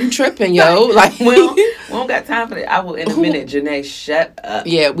 Like, why you tripping, yo? Like, we don't got time for that. I will in a minute. Janae, shut up.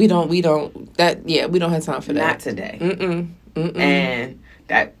 Yeah, we don't have time for that. Not today. And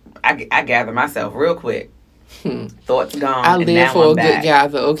that, I gather myself real quick. Thoughts gone. I live for a good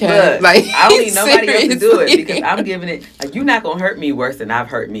gather, okay? Look, like, I don't need nobody else to do it because I'm giving it. Like, you're not gonna hurt me worse than I've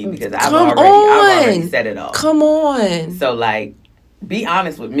hurt me because I've already set it off. Come on. So like, be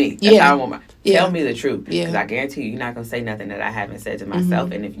honest with me. That's how I want tell me the truth because I guarantee you're not gonna say nothing that I haven't said to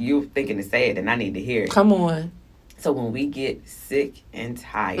myself. And if you're thinking to say it, then I need to hear it. Come on. So when we get sick and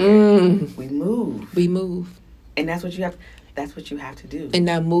tired, we move. We move. And that's what you have. That's what you have to do. And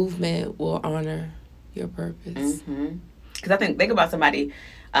that movement will honor your purpose. Because I think about somebody,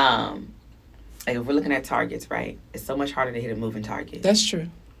 like if we're looking at targets, right? It's so much harder to hit a moving target. That's true.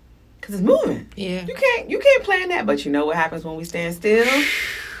 Because it's moving. Yeah. You can't plan that. But you know what happens when we stand still?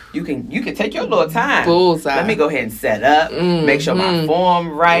 You can take your little time. Bullseye. Let me go ahead and set up. Make sure my form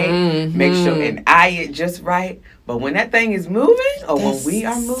right. Make sure and eye it just right. But when that thing is moving, or when we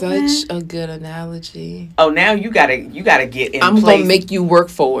are moving, such a good analogy. Oh, now you gotta get in. I'm gonna make you work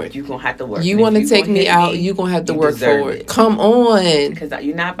for it. You gonna have to work. You want to take me out? You gonna have to work for it. Come on. Because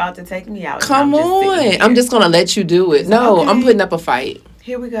you're not about to take me out. Come on. I'm just gonna let you do it. No, okay. I'm putting up a fight.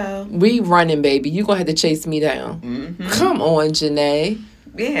 Here we go. We running, baby. You gonna have to chase me down. Come on, Janae.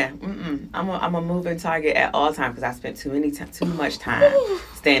 Yeah, I'm a moving target at all times because I spent too much time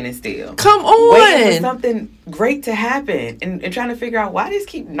standing still. Come on, waiting for something great to happen and trying to figure out why this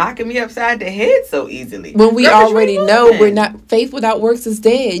keep knocking me upside the head so easily. When we already know we're not, faith without works is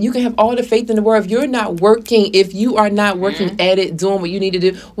dead. You can have all the faith in the world if you're not working. If you are not working at it, doing what you need to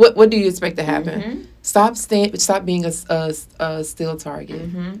do, what do you expect to happen? Stop being a still target.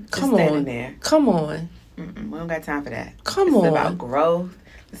 Come on, there. Come on. We don't got time for that. Come on. This is about growth.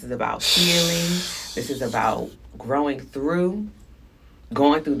 This is about healing. This is about growing through,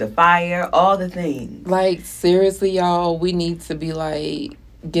 going through the fire, all the things. Like, seriously, y'all, we need to be like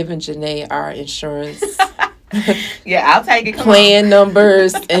giving Janae our insurance. Yeah, I'll take it. Plan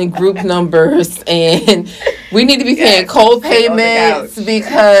numbers and group numbers, and we need to be paying co-payments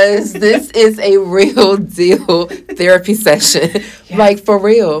because this is a real deal therapy session. Yeah. Like, for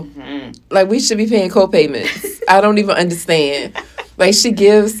real. Like, we should be paying co-payments. I don't even understand. Like, she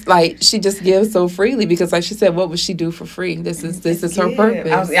just gives so freely because, like she said, what would she do for free? This is her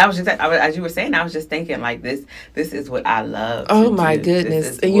purpose. As you were saying, I was just thinking, like, this is what I love. Oh my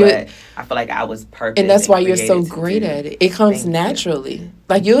goodness! And what I feel like I was purpose, and that's why you're so great at it. It comes naturally.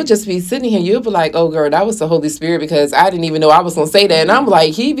 Like, you'll just be sitting here, you'll be like, "Oh, girl, that was the Holy Spirit," because I didn't even know I was gonna say that, and I'm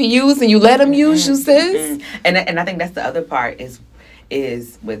like, "He be using you, let him use you, sis." And I think that's the other part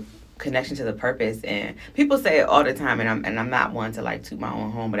is with connection to the purpose. And people say it all the time, and I'm not one to like toot my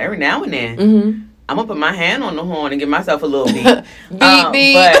own horn, but every now and then I'm gonna put my hand on the horn and give myself a little beat.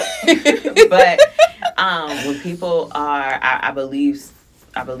 But when people are, I believe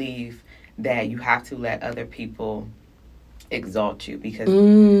that you have to let other people exalt you because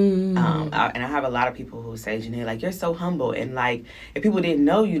and I have a lot of people who say, Janae, like, you're so humble, and like, if people didn't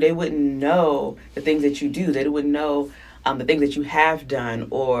know you, they wouldn't know the things that you do. They wouldn't know the things that you have done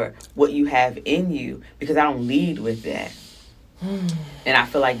or what you have in you, because I don't lead with that. And I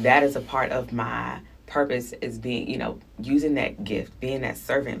feel like that is a part of my purpose, is being, using that gift, being that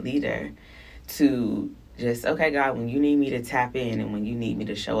servant leader to just, okay, God, when you need me to tap in and when you need me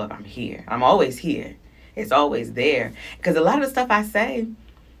to show up, I'm here. I'm always here. It's always there. Because a lot of the stuff I say,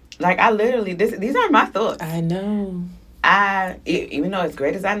 like, I literally, these aren't my thoughts. I know. Even though as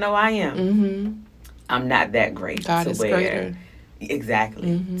great as I know I am, I'm not that great. God is greater.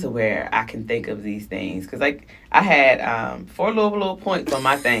 Exactly. To where I can think of these things. Because, like, I had 4 little points on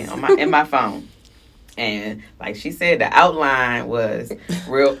my thing, in my phone. And like she said, the outline was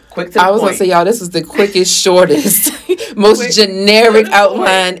real quick to the point. I was going to say, y'all, this was the quickest, shortest, most generic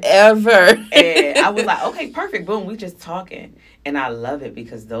outline ever. And I was like, okay, perfect. Boom, we just talking. And I love it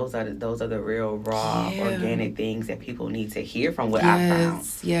because those are the real, raw, organic things that people need to hear from what I found.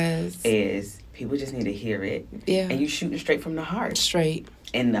 Yes. Is people just need to hear it. Yeah. And you shooting straight from the heart. Straight.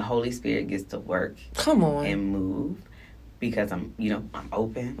 And the Holy Spirit gets to work. Come on. And move because I'm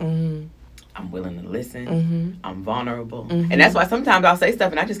open. I'm willing to listen. I'm vulnerable. And that's why sometimes I'll say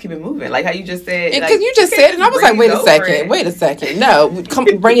stuff and I just keep it moving. Like how you just said. Because you just said it and I was like, wait a second. No, come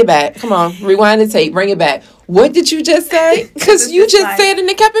bring it back. Come on. Rewind the tape. Bring it back. What did you just say? Because you just said it and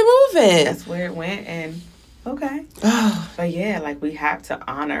it kept it moving. That's where it went. And okay. But yeah, like we have to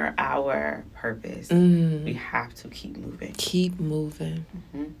honor our purpose. We have to keep moving. Keep moving.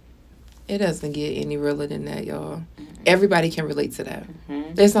 It doesn't get any realer than that, y'all. Everybody can relate to that.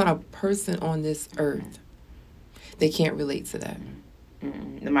 There's not a person on this earth that can't relate to that.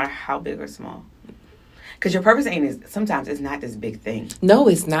 No matter how big or small. Because your purpose sometimes it's not this big thing. No,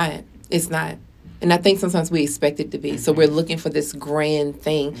 it's not. It's not. And I think sometimes we expect it to be. So we're looking for this grand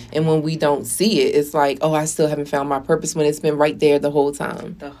thing. And when we don't see it, it's like, oh, I still haven't found my purpose when it's been right there the whole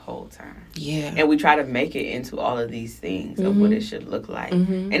time. The whole time. Yeah. And we try to make it into all of these things of what it should look like.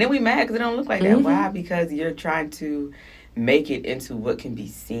 And then we mad because it don't look like that. Why? Because you're trying to make it into what can be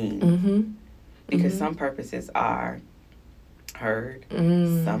seen. Because some purposes are heard.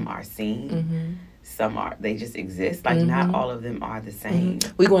 Some are seen. Some are, they just exist. Like, not all of them are the same.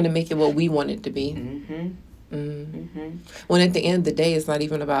 We want to make it what we want it to be. When at the end of the day, it's not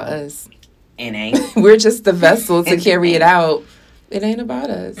even about us. It ain't. We're just the vessel to carry it out. It ain't about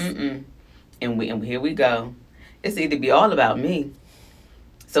us. And here we go. It's either be all about me.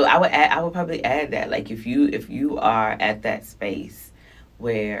 So I would probably add that, like, if you are at that space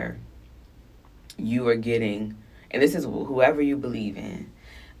where you are getting, and this is whoever you believe in,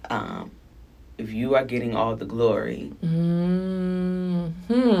 if you are getting all the glory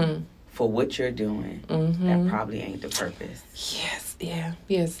for what you're doing, that probably ain't the purpose. Yes, yeah,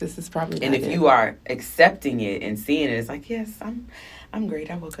 yes, this is probably. And if you are accepting it and seeing it, it's like, yes, I'm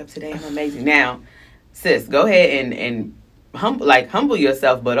great. I woke up today. I'm amazing. Now, sis, go ahead and humble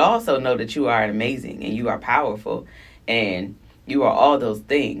yourself, but also know that you are amazing and you are powerful and you are all those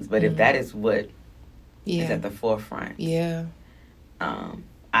things. But if that is what is at the forefront,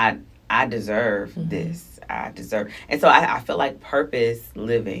 I deserve this. I deserve. And so I feel like purpose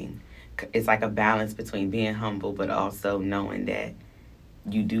living is like a balance between being humble, but also knowing that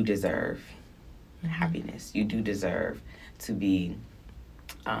you do deserve happiness. You do deserve to be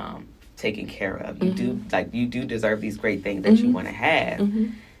taken care of. You do deserve these great things that you want to have.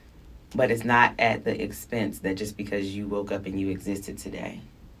 But it's not at the expense that just because you woke up and you existed today.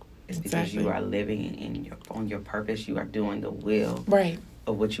 It's because you are living on your purpose. You are doing the will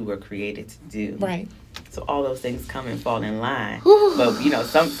of what you were created to do. Right. So all those things come and fall in line. Whew. But,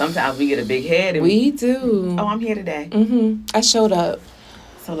 sometimes we get a big head. And we do. Oh, I'm here today. I showed up.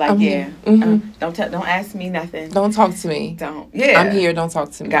 So, don't ask me nothing. Don't talk to me. Don't. Yeah. I'm here. Don't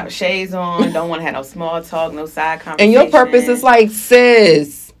talk to me. Got shades on. Don't want to have no small talk, no side conversation. And your purpose is like,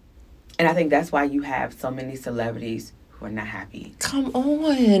 sis. And I think that's why you have so many celebrities who are not happy. Come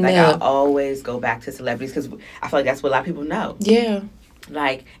on. Like, I always go back to celebrities because I feel like that's what a lot of people know. Yeah.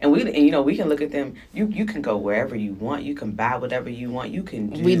 Like, we can look at them. You can go wherever you want. You can buy whatever you want. You can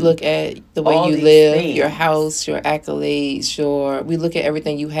do. We look at the way you live, things. Your house, your accolades, we look at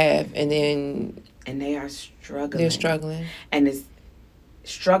everything you have, and they are struggling. They're struggling. And it's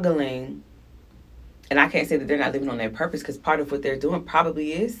struggling. And I can't say that they're not living on their purpose, because part of what they're doing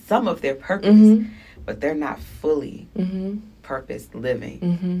probably is some of their purpose, but they're not fully purpose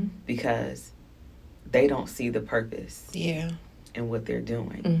living because they don't see the purpose. Yeah. And what they're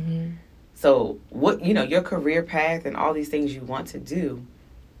doing. So what your career path and all these things you want to do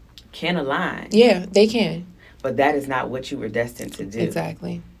can align. Yeah, they can. But that is not what you were destined to do.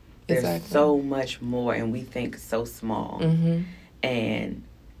 Exactly. There's so much more, and we think so small. And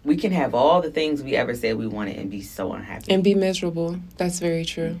we can have all the things we ever said we wanted and be so unhappy. And be miserable. That's very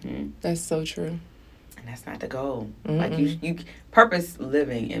true. That's so true. And that's not the goal. Like you purpose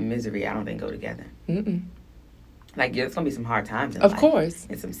living and misery, I don't think go together. Like, there's going to be some hard times in life. Of course.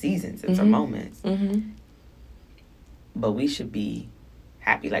 And some seasons and some moments. But we should be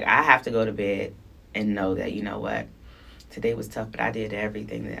happy. Like, I have to go to bed and know that, you know what, today was tough, but I did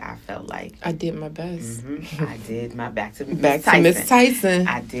everything that I felt like. I did my best. I did my back to Miss Tyson.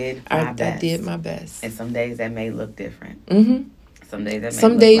 I did my best. I did my best. And some days that may look different.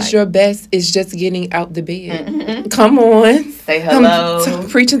 Some days your best is just getting out the bed. Come on. Say hello. I'm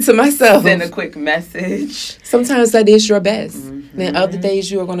preaching to myself. Send a quick message. Sometimes that is your best. Then other days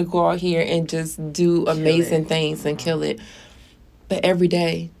you are going to go out here and just do amazing things and kill it. But every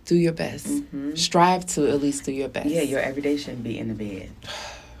day, do your best. Strive to at least do your best. Yeah, your everyday shouldn't be in the bed.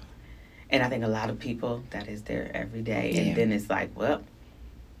 And I think a lot of people, that is their everyday. And then it's like, well,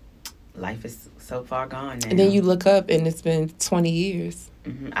 life is so far gone now. And then you look up and it's been 20 years.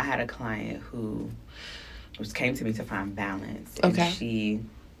 I had a client who came to me to find balance. Okay. And she,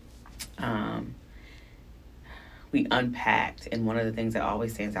 we unpacked. And one of the things that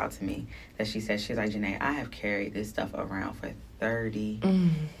always stands out to me that she's like, Janae, I have carried this stuff around for 30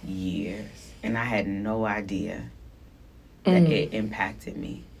 years. And I had no idea that it impacted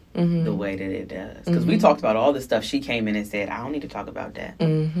me the way that it does. Because we talked about all the stuff. She came in and said, I don't need to talk about that.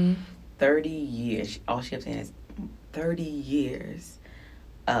 30 years. All she kept saying is 30 years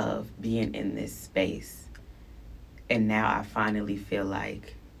of being in this space. And now I finally feel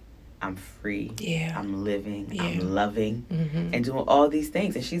like I'm free. Yeah. I'm living. Yeah. I'm loving. And doing all these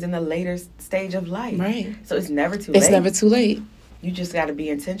things. And she's in the later stage of life. Right. So it's never too late. It's never too late. You just got to be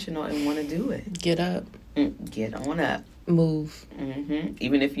intentional and want to do it. Get up. Get on up. Move.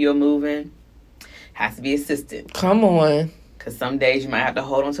 Even if you're moving, has to be assisted. Come on. Because some days you might have to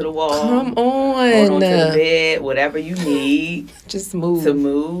hold on to the wall. Come on. Hold on to the bed, whatever you need. Just move. To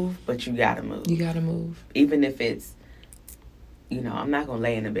move, but you got to move. You got to move. Even if it's, I'm not going to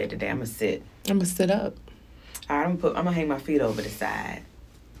lay in the bed today. I'm going to sit. I'm going to sit up. All right, I'm going to hang my feet over the side.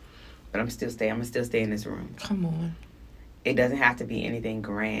 But I'm going to still stay in this room. Come on. It doesn't have to be anything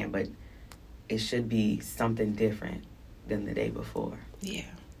grand, but it should be something different than the day before. Yeah.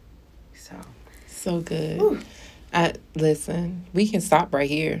 So good. Whew. Listen, we can stop right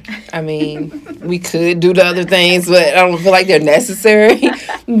here. I mean, we could do the other things, but I don't feel like they're necessary.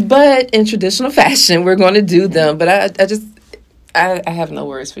 But in traditional fashion, we're going to do them. But I have no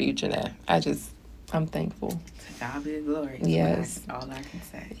words for you, Jeanette. I'm thankful. To God be the glory. Yes. That's all I can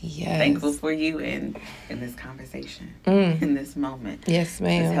say. Yes. Thankful for you in this conversation, in this moment. Yes,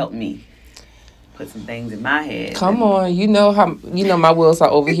 ma'am. It's helped me put some things in my head. Come on, my wheels are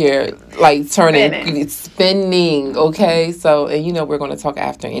over here like turning, spinning. Okay, so and we're going to talk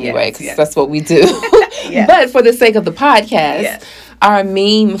after anyway because that's what we do. Yes. But for the sake of the podcast, our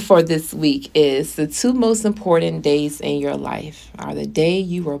meme for this week is the 2 most important days in your life are the day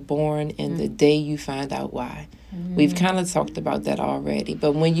you were born and the day you find out why. We've kind of talked about that already,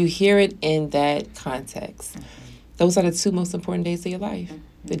 but when you hear it in that context, those are the 2 most important days of your life.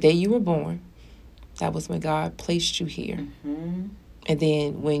 The day you were born. That was when God placed you here. And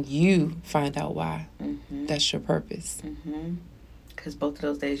then when you find out why, that's your purpose. Because both of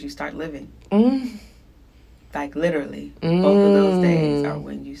those days you start living. Like literally, both of those days are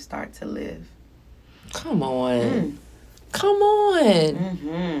when you start to live. Come on. Come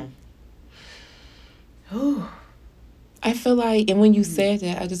on. I feel like, and when you said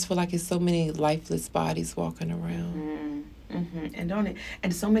that, I just feel like it's so many lifeless bodies walking around.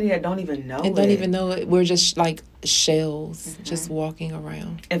 And so many that don't even know and don't even know it. We're just like shells, just walking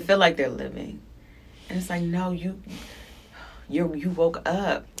around and feel like they're living. And it's like, no, you woke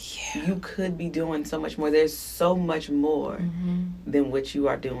up. Yeah. You could be doing so much more. There's so much more than what you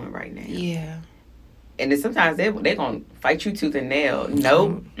are doing right now. Yeah. And then sometimes they're gonna fight you tooth and nail.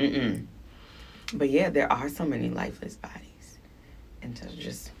 Nope. But yeah, there are so many lifeless bodies, and to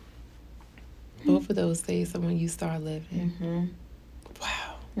just. Both of those days are when you start living.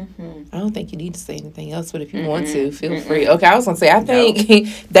 Wow. I don't think you need to say anything else, but if you want to, feel free. Okay, I was going to say, I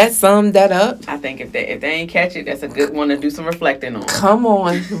think that summed that up. I think if they ain't catch it, that's a good one to do some reflecting on. Come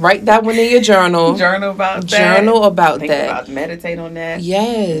on. Write that one in your journal. Journal about that. Journal about think that. About meditate on that.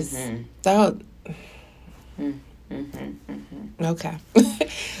 Yes. Okay.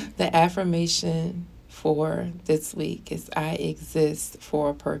 The affirmation for this week is I exist for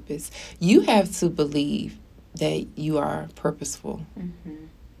a purpose. You have to believe that you are purposeful.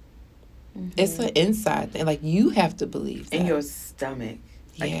 It's an inside thing. Like, you have to believe that. In your stomach.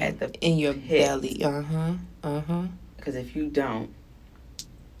 Like in your belly. Because if you don't,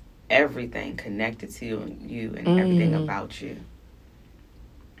 everything connected to you and everything about you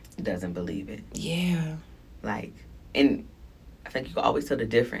doesn't believe it. Yeah. Like, and I think you can always tell the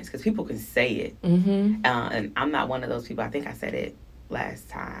difference because people can say it. And I'm not one of those people. I think I said it last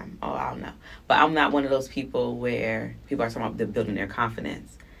time. Oh, I don't know. But I'm not one of those people where people are talking about building their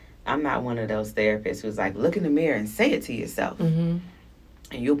confidence. I'm not one of those therapists who's like, look in the mirror and say it to yourself. And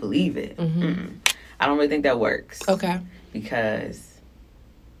you'll believe it. I don't really think that works. Okay. Because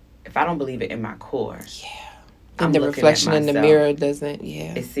if I don't believe it in my core. And the reflection in the mirror doesn't,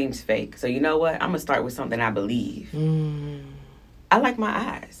 it seems fake. So you know what? I'm going to start with something I believe. I like my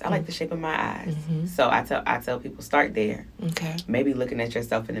eyes. I like the shape of my eyes. So I tell people, start there. Okay. Maybe looking at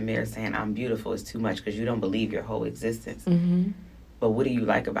yourself in the mirror saying, I'm beautiful is too much because you don't believe your whole existence. But what do you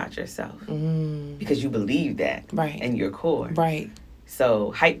like about yourself? Because you believe that in your core. Right.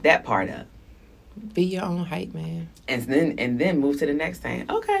 So hype that part up. Be your own hype man. And then move to the next thing.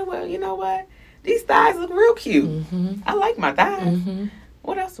 Okay, well, you know what? These thighs look real cute. I like my thighs.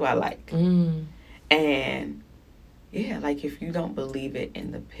 What else do I like? And yeah, like if you don't believe it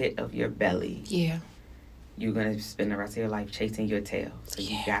in the pit of your belly, you're going to spend the rest of your life chasing your tail. So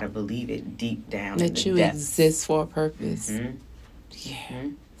you got to believe it deep down in the depths. That you exist for a purpose.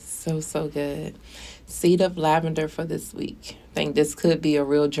 So good. Seed of lavender for this week. I think this could be a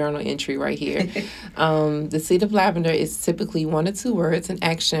real journal entry right here. The seed of lavender is typically 1 or 2 words, an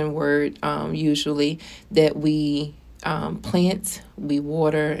action word usually, that we plant, we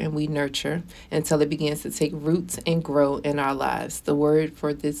water, and we nurture until it begins to take roots and grow in our lives. The word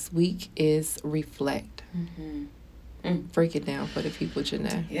for this week is reflect. Break it down for the people,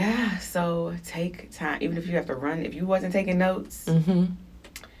 Janae. Yeah, so take time. Even if you have to run, if you wasn't taking notes,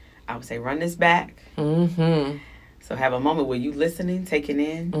 I would say run this back. So have a moment where you listening, taking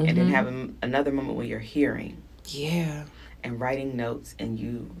in, and then have another moment where you're hearing. Yeah. And writing notes, and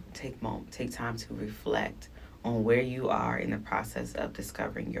you take time to reflect on where you are in the process of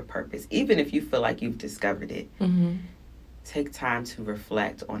discovering your purpose. Even if you feel like you've discovered it, take time to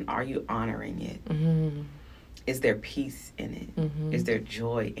reflect on, are you honoring it? Is there peace in it? Is there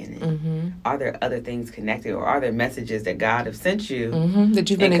joy in it? Are there other things connected, or are there messages that God have sent you that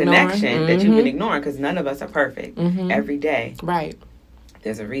you've been in ignoring? Connection that you've been ignoring? Because none of us are perfect every day. Right.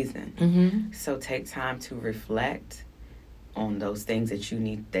 There's a reason. So take time to reflect on those things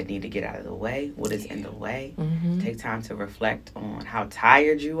that need to get out of the way. What is in the way? Take time to reflect on how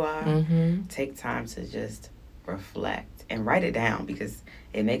tired you are. Take time to just reflect and write it down, because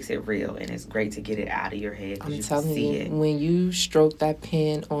it makes it real, and it's great to get it out of your head. I'm telling you, when you stroke that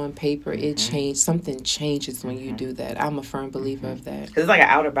pen on paper, it changes. Something changes when you do that. I'm a firm believer of that. Because it's like an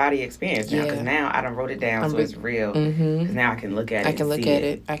outer body experience now. Because now I done wrote it down, so it's real. Because now I can look at it. I can look at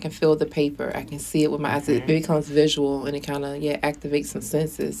it. I can feel the paper. I can see it with my eyes. It becomes visual, and it kind of activates some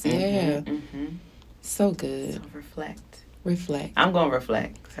senses. So good. So reflect. Reflect. I'm gonna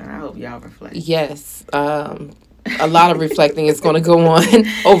reflect, and I hope y'all reflect. Yes. A lot of reflecting is going to go on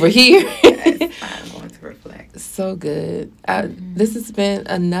over here. Yes, I'm going to reflect. So good. This has been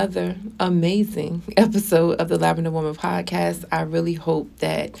another amazing episode of the Lavender Woman podcast. I really hope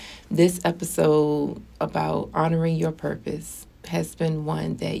that this episode about honoring your purpose has been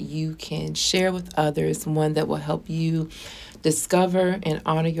one that you can share with others, one that will help you discover and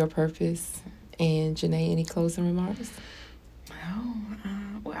honor your purpose. And Janae, any closing remarks?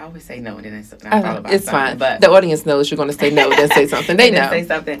 Well, I always say no, and then I follow by it's fine. But the audience knows you're going to say no, then say something. They know. Say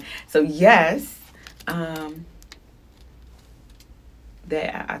something. So yes,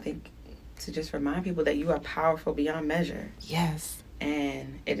 that I think to just remind people that you are powerful beyond measure. Yes.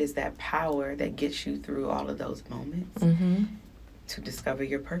 And it is that power that gets you through all of those moments to discover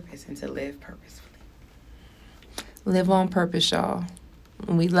your purpose and to live purposefully. Live on purpose, y'all.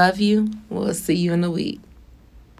 We love you. We'll see you in a week.